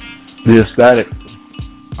 The Ecstatic.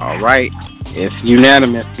 All right. It's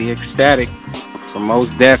unanimous. The Ecstatic for Mos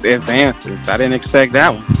Def advances. I didn't expect that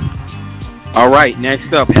one. All right,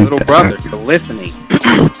 next up, Little Brother, The Listening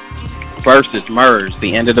versus Merge,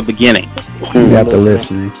 The End of the Beginning. You got The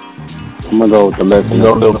Listening. I'm gonna go with The Listening.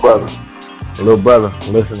 Go Little Brother. Little Brother,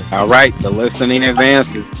 Listening. All right, The Listening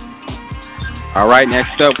advances. All right,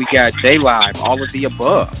 next up, we got J-Live, All of the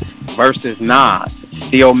Above versus Nas,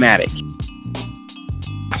 Stillmatic.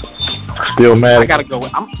 Stillmatic. I gotta go.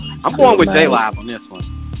 I'm going with J-Live on this one.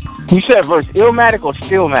 You said versus Illmatic or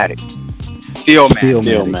Stillmatic?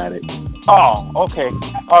 Stillmatic. Oh, okay.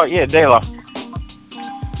 Oh, yeah, J-Live.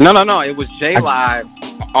 No. It was J-Live,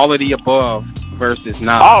 All of the Above versus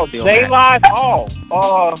Nas. Oh, Stillmatic. J-Live?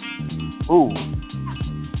 Ooh.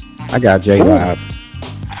 I got J-Live.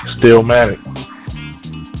 Stillmatic.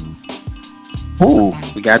 Ooh.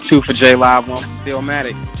 We got 2 for J-Live, 1 for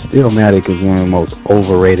Stillmatic. Stillmatic is one of the most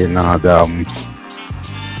overrated Nas albums.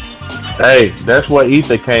 Hey, that's what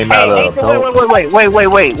Ether came out of. Wait.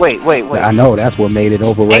 I know, that's what made it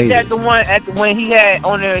overrated. Ain't that the one when he had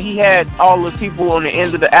on there? He had all the people on the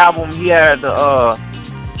end of the album. He had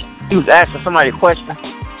he was asking somebody a question.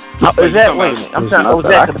 Is that wait a minute? I'm trying. Was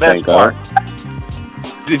that the best part?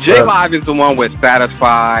 The J-Live is the one with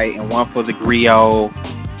Satisfy and one for the Griot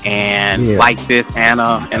and Like This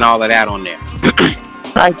Anna and all of that on there.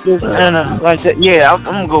 Like This Anna, like that. Yeah, I'm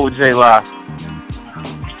gonna go with J-Live.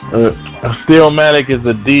 Stillmatic is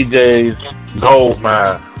a DJ's gold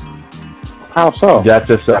mine. How so? Got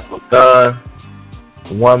yourself a gun,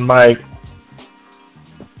 one mic.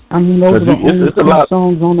 I mean, those are the only 2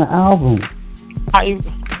 songs on the album.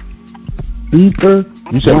 Ether,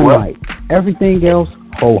 You said what? right. Everything else,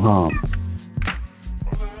 ho-hum.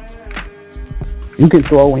 You can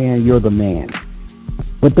throw in You're the Man.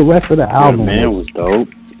 But the rest of the album was dope.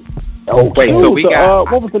 Okay. Wait, so we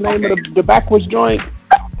got... what was the name of the backwards joint?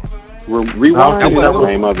 Rewind? That Was the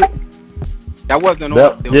name of it? That wasn't on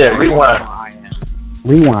Stillmatic. Yeah, Rewind.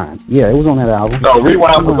 Rewind. Yeah, it was on that album. No,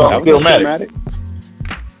 Rewind was on Stillmatic.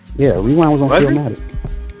 Yeah, Rewind was on Was it? Stillmatic.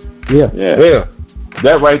 Yeah. Yeah.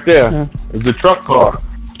 That right there is the truck car.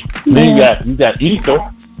 Then you got Ether,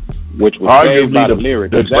 Which was arguably by the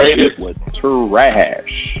lyrics. the That greatest. shit was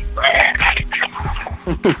trash.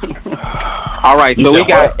 All right, so we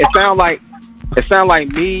got... It sound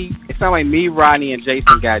like me, Rodney, and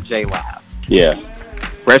Jason got J-Live. Yeah.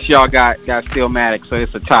 Rest of y'all got Stillmatic, so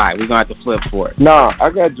it's a tie. We're gonna have to flip for it. Nah, I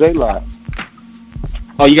got J-Live.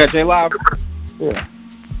 Oh, you got J-Live? Yeah.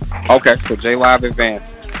 Okay, so J-Live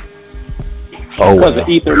advanced. Oh, Because of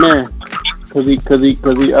Ether, man. Cause he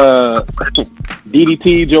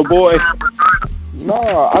DDT'd your boy. No,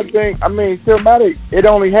 I mean, Stillmatic, it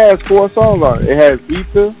only has 4 songs on it. It has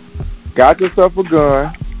Ether, Got Yourself a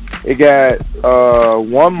Gun, it got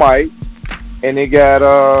one mic, and it got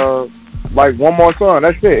like one more song.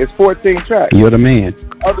 That's it. It's 14 tracks. You're the Man.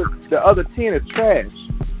 The other 10 is trash.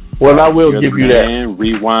 Well, I will give you that.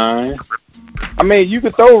 Rewind. I mean, you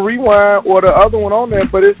could throw Rewind or the other one on there,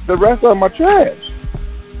 but the rest of them are trash.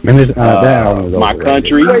 Man, that album was My overrated.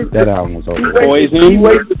 Country. That album was overrated. Poison.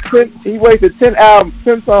 He wasted 10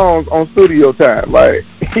 songs on studio time. Like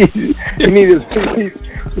he needed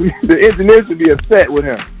the engineers to be upset with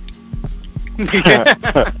him.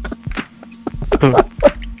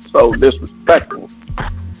 So disrespectful.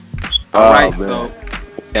 All right, so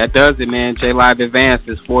that does it, man. J-Live advanced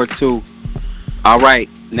is 4-2. All right,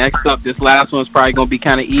 next up, this last one's probably going to be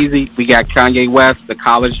kind of easy. We got Kanye West, The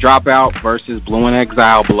College Dropout versus Blue in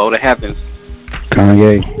Exile, Below the Heavens.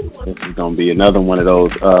 Kanye. This is gonna be another one of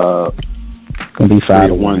those Gonna be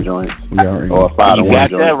 5-1 joints. Yeah, Or 5-1 You got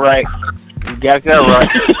joints. that right. You got that right.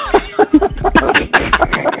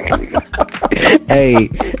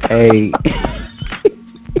 hey.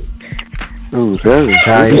 Ooh, that is Ian,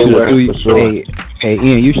 Kanye West for sure. Hey,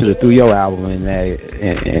 Ian, you should have threw your album in there,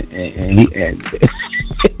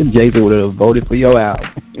 and Jason would have voted for your album.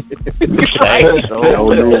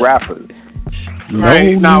 No new rappers.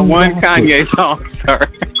 Right, not one Kanye song, sir.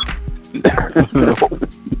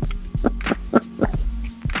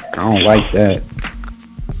 I don't like that.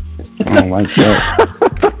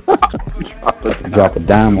 Drop a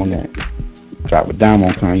dime on that. Drop a dime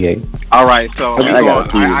on Kanye. All right, so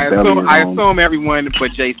I assume everyone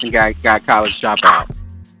but Jason got College Dropout.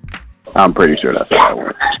 I'm pretty sure that's how that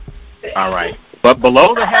works. All right, but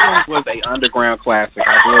Below the Heavens was a underground classic.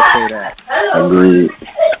 I will say that. Agreed.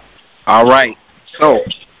 All right, so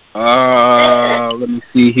let me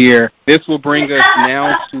see here. This will bring us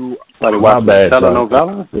now to. My bad,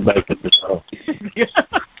 telenovela?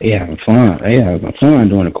 They having fun. They having fun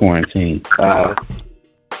during the quarantine.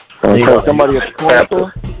 Somebody at the corner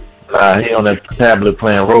store? Nah, he on that tablet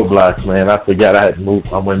playing Roblox, man. I forgot I had to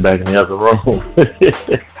move. I went back in the other room.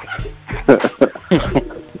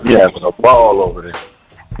 He having a ball over there.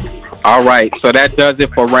 All right, so that does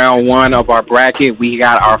it for round one of our bracket. We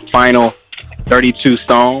got our final 32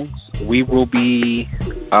 songs. We will be,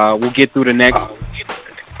 we'll get through the next,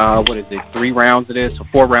 3 rounds of this, or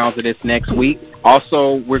 4 rounds of this next week.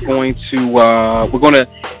 Also, we're going to,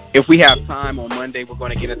 if we have time on Monday, we're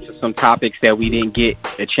going to get into some topics that we didn't get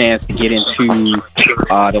a chance to get into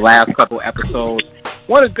the last couple episodes.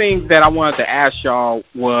 One of the things that I wanted to ask y'all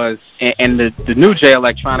was, and the new J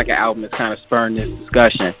Electronica album is kind of spurring this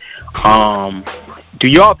discussion. Do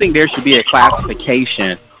y'all think there should be a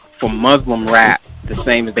classification for Muslim rap the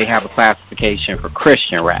same as they have a classification for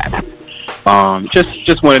Christian rap?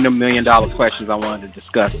 Just one of the $1 million questions I wanted to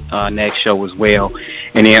discuss next show as well.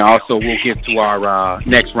 And then also we'll get to our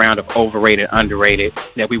next round of overrated, underrated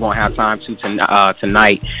that we won't have time to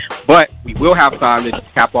tonight. But we will have time to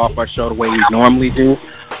cap off our show the way we normally do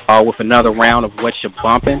with another round of What You're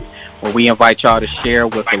Bumping, where we invite y'all to share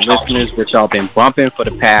with the listeners what y'all been bumping for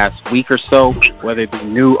the past week or so, whether it be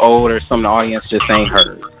new, old, or some of the audience just ain't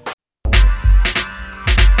heard.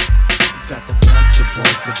 Got the bump, the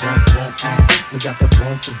bump, the bump, bump, we got the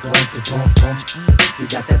bump, the bump, the bump, bump. We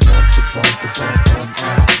got that bump, the bump, the bump, bump.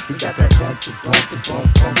 We got that bump, the bump, the bump,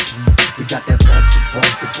 bump. We got that bump, the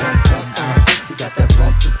bump, the bump, bump. We got that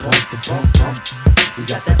bump, the bump, the bump, bump. We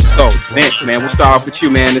got that. So, Vince, man, we'll start off with you,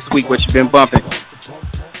 man. This week, what you been bumping?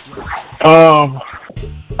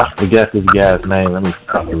 I forgot this guy's name. Let me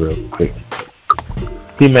find it real quick.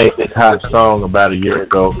 He made this hot song about a year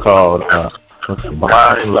ago called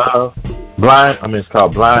Blind Love. It's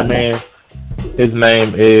called Blind Man. His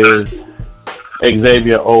name is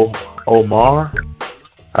Xavier Omar.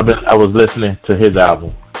 I was listening to his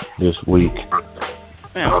album this week.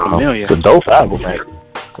 Man, I'm familiar. It's a dope album, man.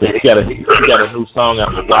 He got a new song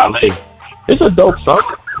out with Wale. It's a dope song.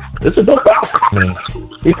 It's a dope album.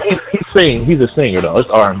 He's a singer though. It's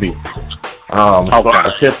R&B. Hip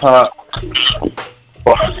hop.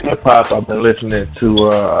 I've been listening to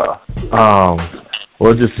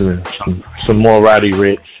just some more Roddy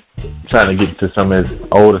Ricch. Trying to get to some of his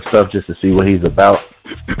older stuff just to see what he's about.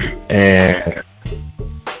 And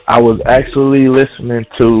I was actually listening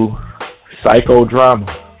to Psychodrama.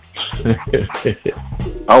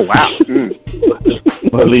 Oh wow!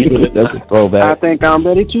 That's a throwback. I think I'm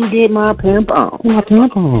ready to get my pimp on. My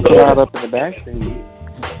pimp on. Right up in the backseat.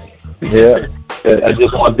 Yeah, I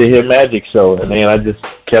just wanted to hear Magic Show, and then I just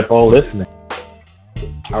kept on listening.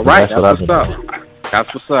 All right, that's what's up.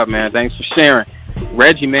 That's what's up, man. Thanks for sharing.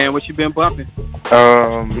 Reggie, man, what you been bumping?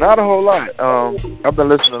 Not a whole lot. I've been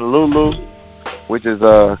listening to Lulu, which is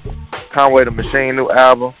Conway the Machine new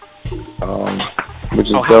album, which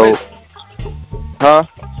is dope. Huh?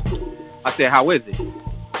 I said, how is it?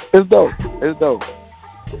 It's dope. It's dope.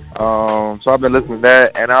 So I've been listening to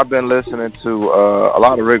that, and I've been listening to a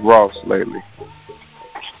lot of Rick Ross lately.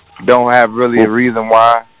 Don't have really a reason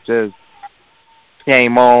why. Just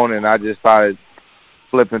came on, and I just started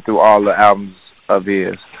flipping through all the albums of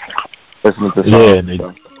his, listening to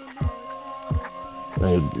songs.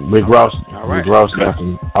 Rick Ross. Rick Ross got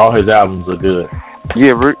all his albums are good.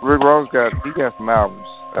 Yeah, Rick Ross got some albums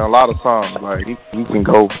and a lot of songs. Like he can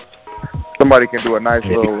go. Somebody can do a nice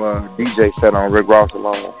little DJ set on Rick Ross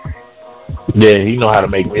alone. Yeah, he know how to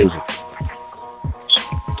make music.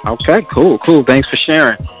 Okay, cool. Thanks for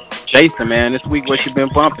sharing. Jason, man, this week what you been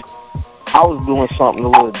bumping? I was doing something a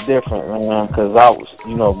little different, man, because I was,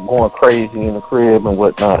 going crazy in the crib and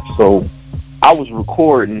whatnot. So I was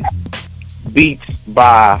recording beats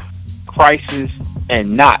by Crisis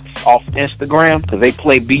and Knots off Instagram because they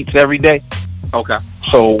play beats every day. Okay.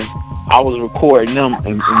 So I was recording them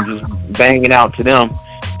and just banging out to them,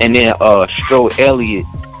 and then Stro Elliott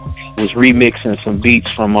was remixing some beats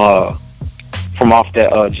from off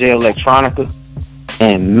that J Electronica.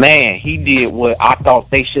 And man, he did what I thought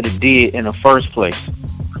they should have did in the first place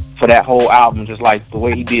for that whole album, just like the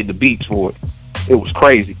way he did the beats for it. It was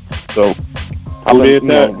crazy. So I've been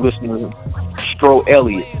listening to Stro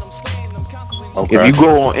Elliott. Okay. If you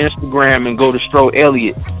go on Instagram and go to Stro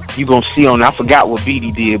Elliott, you're going to see I forgot what beat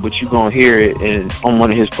he did, but you're going to hear it and on one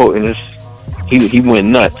of his posts. He went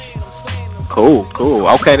nuts. Cool.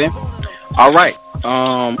 Okay then. All right.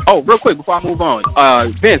 Real quick before I move on,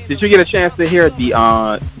 Vince, did you get a chance to hear the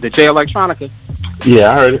J Electronica?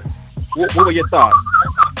 Yeah, I heard it. What were your thoughts?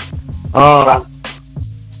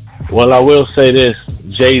 Well, I will say this: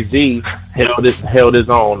 Jay-Z held his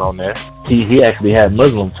own on there. He actually had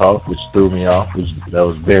Muslim talk, which threw me off. That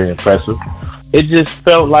was very impressive. It just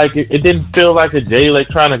felt like it didn't feel like a J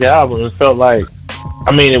Electronica album. It felt like,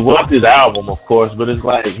 it was his album, of course, but it's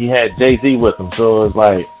like he had Jay-Z with him, so it's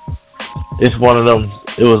like. It's one of them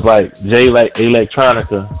it was like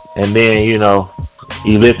Electronica, and then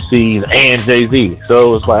Ellipses and Jay-Z. So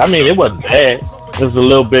it was like, I mean, it wasn't bad. It was a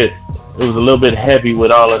little bit heavy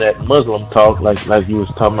with all of that Muslim talk, like you was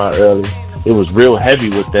talking about earlier. It was real heavy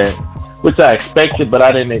with that, which I expected, but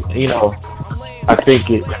I didn't. I think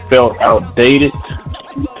it felt outdated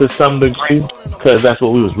to some degree because that's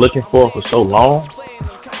what we was looking for so long.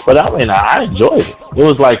 But I mean, I enjoyed it. It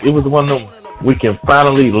was one of them, we can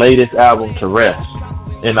finally lay this album to rest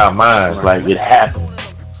in our minds. Like, it happened.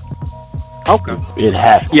 Okay. It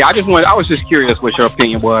happened. Yeah, I was just curious what your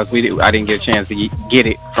opinion was. I didn't get a chance to get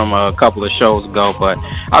it from a couple of shows ago, but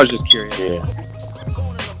I was just curious. Yeah.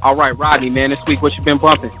 All right, Rodney, man, this week, what you been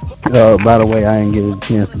bumping? By the way, I didn't get a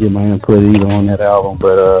chance to get my input either on that album,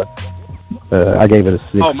 but I gave it a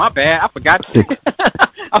 6. Oh, my bad. I forgot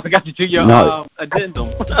to do your addendum.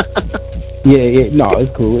 Yeah, no, it's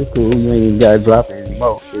cool. You ain't even got to drop it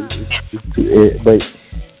anymore. But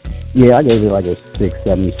yeah, I gave it like a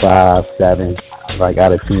 6.75, 7, like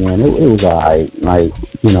out of 10. It was alright. Like,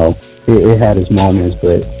 it had its moments,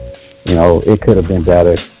 but it could have been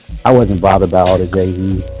better. I wasn't bothered by all the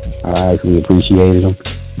Jay-Z. I actually appreciated them,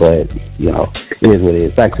 but it is what it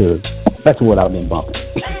is. Back to what I've been bumping.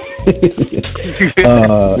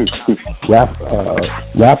 Rap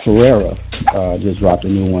Ferreira just dropped a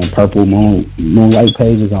new one, Purple Moonlight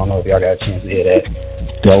Pages. I don't know if y'all got a chance to hear that.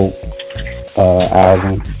 Dope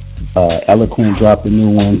album. Eloquent dropped a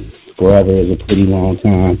new one. Forever is a pretty long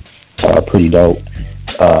time. Pretty dope.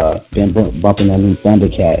 Been bumping that new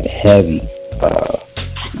Thundercat heavy.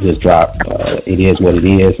 Just dropped. It is what it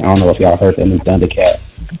is. I don't know if y'all heard that new Thundercat,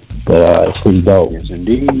 but it's pretty dope. Yes,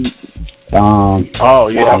 indeed. Oh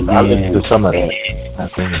yeah, I listened to some of that. I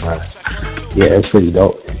think about it. Yeah, it's pretty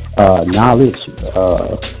dope. Knowledge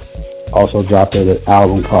also dropped an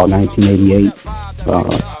album called 1988.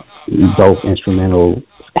 Dope instrumental,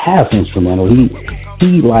 half instrumental. He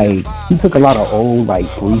took a lot of old like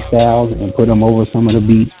freestyles and put them over some of the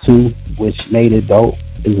beats too, which made it dope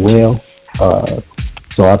as well.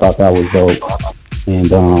 So I thought that was dope.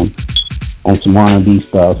 And on some R&B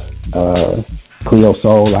stuff, Cleo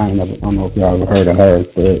Soul, I don't know if y'all ever heard of her,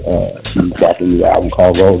 but she dropped a new album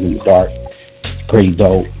called Rose in the Dark. Pretty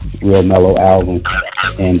dope, real mellow album.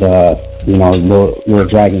 And Lil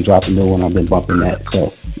Dragon dropped a new one. I've been bumping that.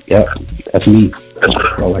 So yep, that's me. That's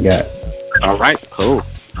all I got. All right, cool.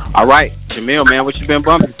 All right, Jamil, man, what you been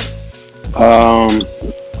bumping?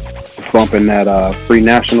 Bumping that Free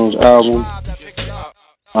Nationals album.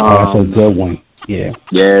 That's a good one. Yeah.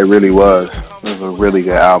 Yeah, it really was. It was a really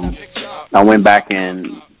good album. I went back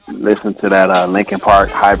and listened to that Linkin Park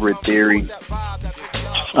Hybrid Theory.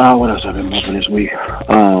 What else have I been bumping this week?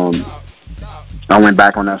 I went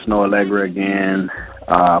back on that Snow Allegra again.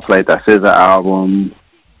 Played that SZA album.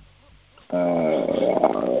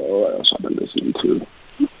 What else have I been listening to?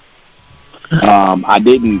 I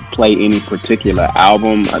didn't play any particular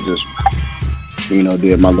album. I just,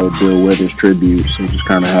 did my little Bill Withers tribute, so just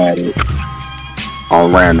kind of had it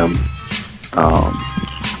on random.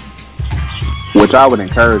 Which I would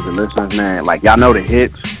encourage the listeners, man. Like, y'all know the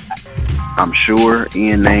hits. I'm sure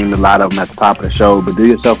Ian named a lot of them at the top of the show, but do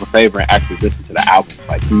yourself a favor and actually listen to the album.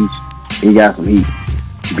 Like, he got some heat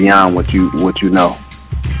beyond what you know.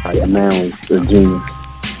 Like, that man was a genius.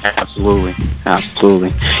 Absolutely.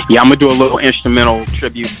 Yeah, I'm gonna do a little instrumental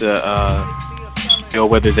tribute to Bill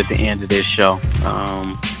Withers at the end of this show.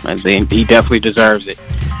 He definitely deserves it.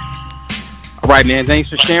 All right, man. Thanks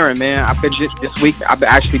for sharing, man. This week I've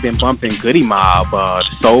actually been bumping Goody Mob, the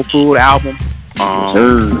Soul Food album.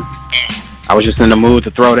 I was just in the mood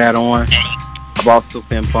to throw that on. I've also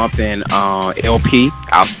been bumping LP,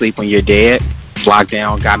 I'll Sleep When You're Dead.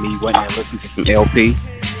 Lockdown got me wanting to listen to some LP.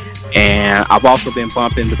 And I've also been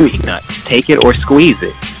bumping the Peanuts, Take It or Squeeze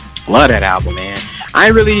It. Love that album, man. I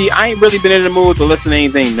ain't really been in the mood to listen to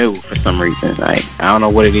anything new for some reason. Like, I don't know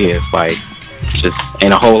what it is. Like, just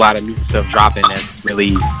ain't a whole lot of new stuff dropping that's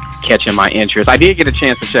really catching my interest. I did get a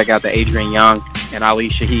chance to check out the Adrian Young and Ali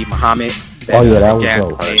Shaheed Muhammad. That was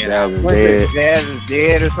dope. Jazz is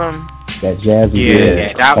Dead or something. That Jazz is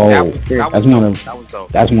Dead. That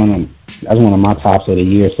was one of my tops of the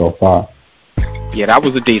year so far. Yeah, that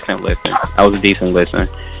was a decent listen.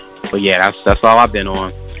 But yeah, that's all I've been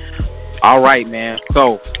on. All right, man.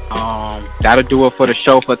 So, that'll do it for the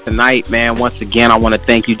show for tonight, man. Once again, I want to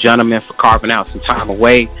thank you, gentlemen, for carving out some time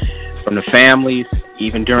away from the families,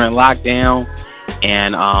 even during lockdown,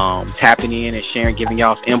 and tapping in and sharing, giving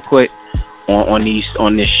y'all's input on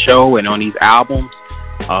this show and on these albums.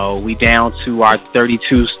 We down to our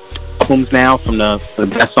 32 albums now from the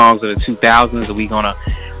best songs of the 2000s, and we gonna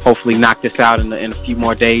hopefully knock this out in a few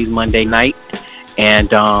more days, Monday night. And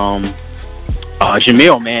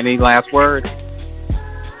Jamil, man, any last words?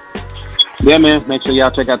 Yeah, man. Make sure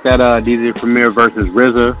y'all check out that DJ Premier versus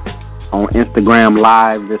RZA on Instagram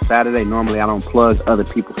Live this Saturday. Normally, I don't plug other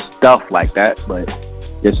people's stuff like that, but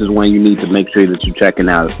this is when you need to make sure that you're checking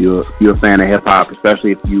out. If you're a fan of hip hop,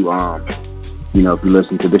 especially if you if you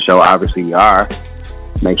listen to the show, obviously you are.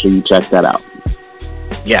 Make sure you check that out.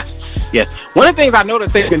 Yes. One of the things I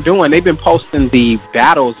noticed they've been doing, they've been posting the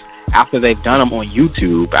battles after they've done them on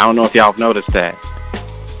YouTube. I don't know if y'all have noticed that.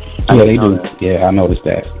 Yeah, they do. Yeah, I noticed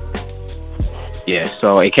that. Yeah,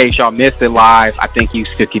 so in case y'all missed it live, I think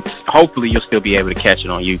hopefully you'll still be able to catch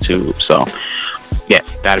it on YouTube. So, yeah,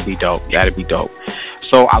 that'd be dope.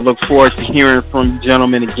 So I look forward to hearing from you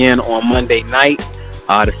gentlemen again on Monday night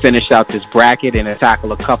to finish out this bracket and to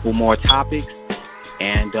tackle a couple more topics.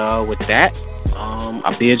 And with that,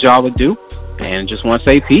 I bid y'all adieu and just want to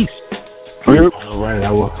say peace. All right,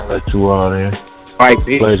 I will let you all in. All right,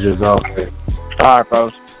 peace. Pleasure's all there. All right,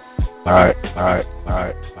 folks. All right.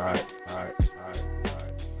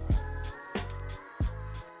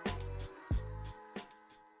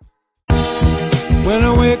 When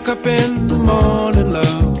I wake up in the morning,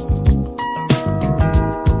 love,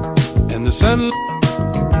 and the sun,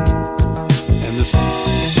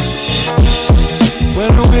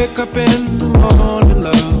 when I wake up in the morning,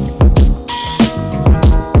 love,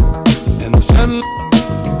 and the sun,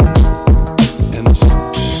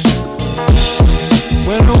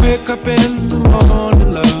 when I wake up in the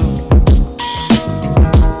morning, love,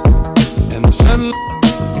 and the sun,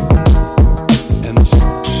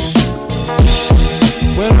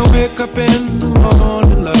 when I wake up in the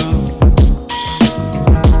morning, love,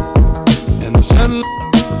 and the sun,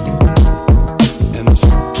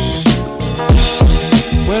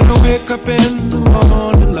 when I wake up in the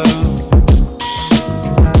morning, love,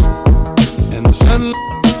 and the sun,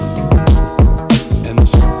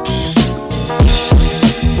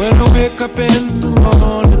 when I wake up in the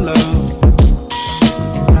morning,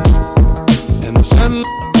 love, and the sun,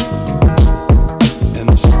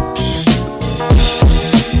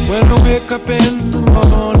 when I wake up in the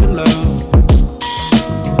morning, love,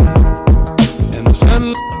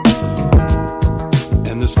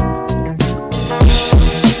 and the sun,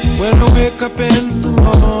 when I wake up in the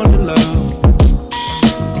morning, love,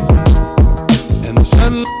 and the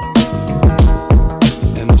sun,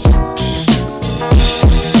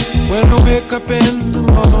 when I wake up in the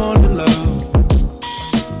morning, love,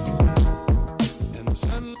 and the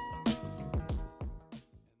sun.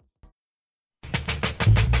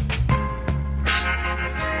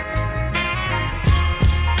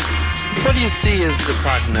 What do you see as the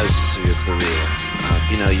prognosis of your career?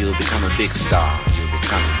 You'll become a big star. You'll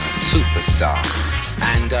become a superstar.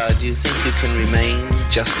 And do you think you can remain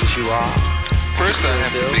just as you are? First, I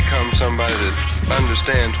have to become somebody that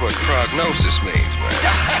understands what prognosis means, man.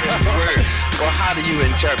 Well, how do you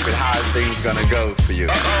interpret how things gonna go for you?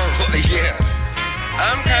 Yeah.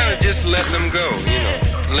 I'm kind of just letting them go,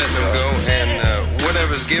 letting them go, and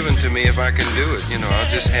whatever's given to me, if I can do it,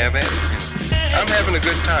 I'll just have at it. I'm having a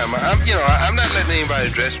good time. I'm not letting anybody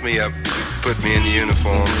dress me up, put me in the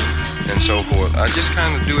uniforms, and so forth. I just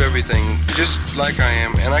kind of do everything just like I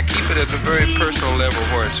am, and I keep it at a very personal level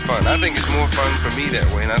where it's fun. I think it's more fun for me that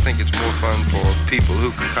way, and I think it's more fun for people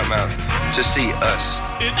who can come out to see us.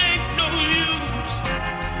 It ain't no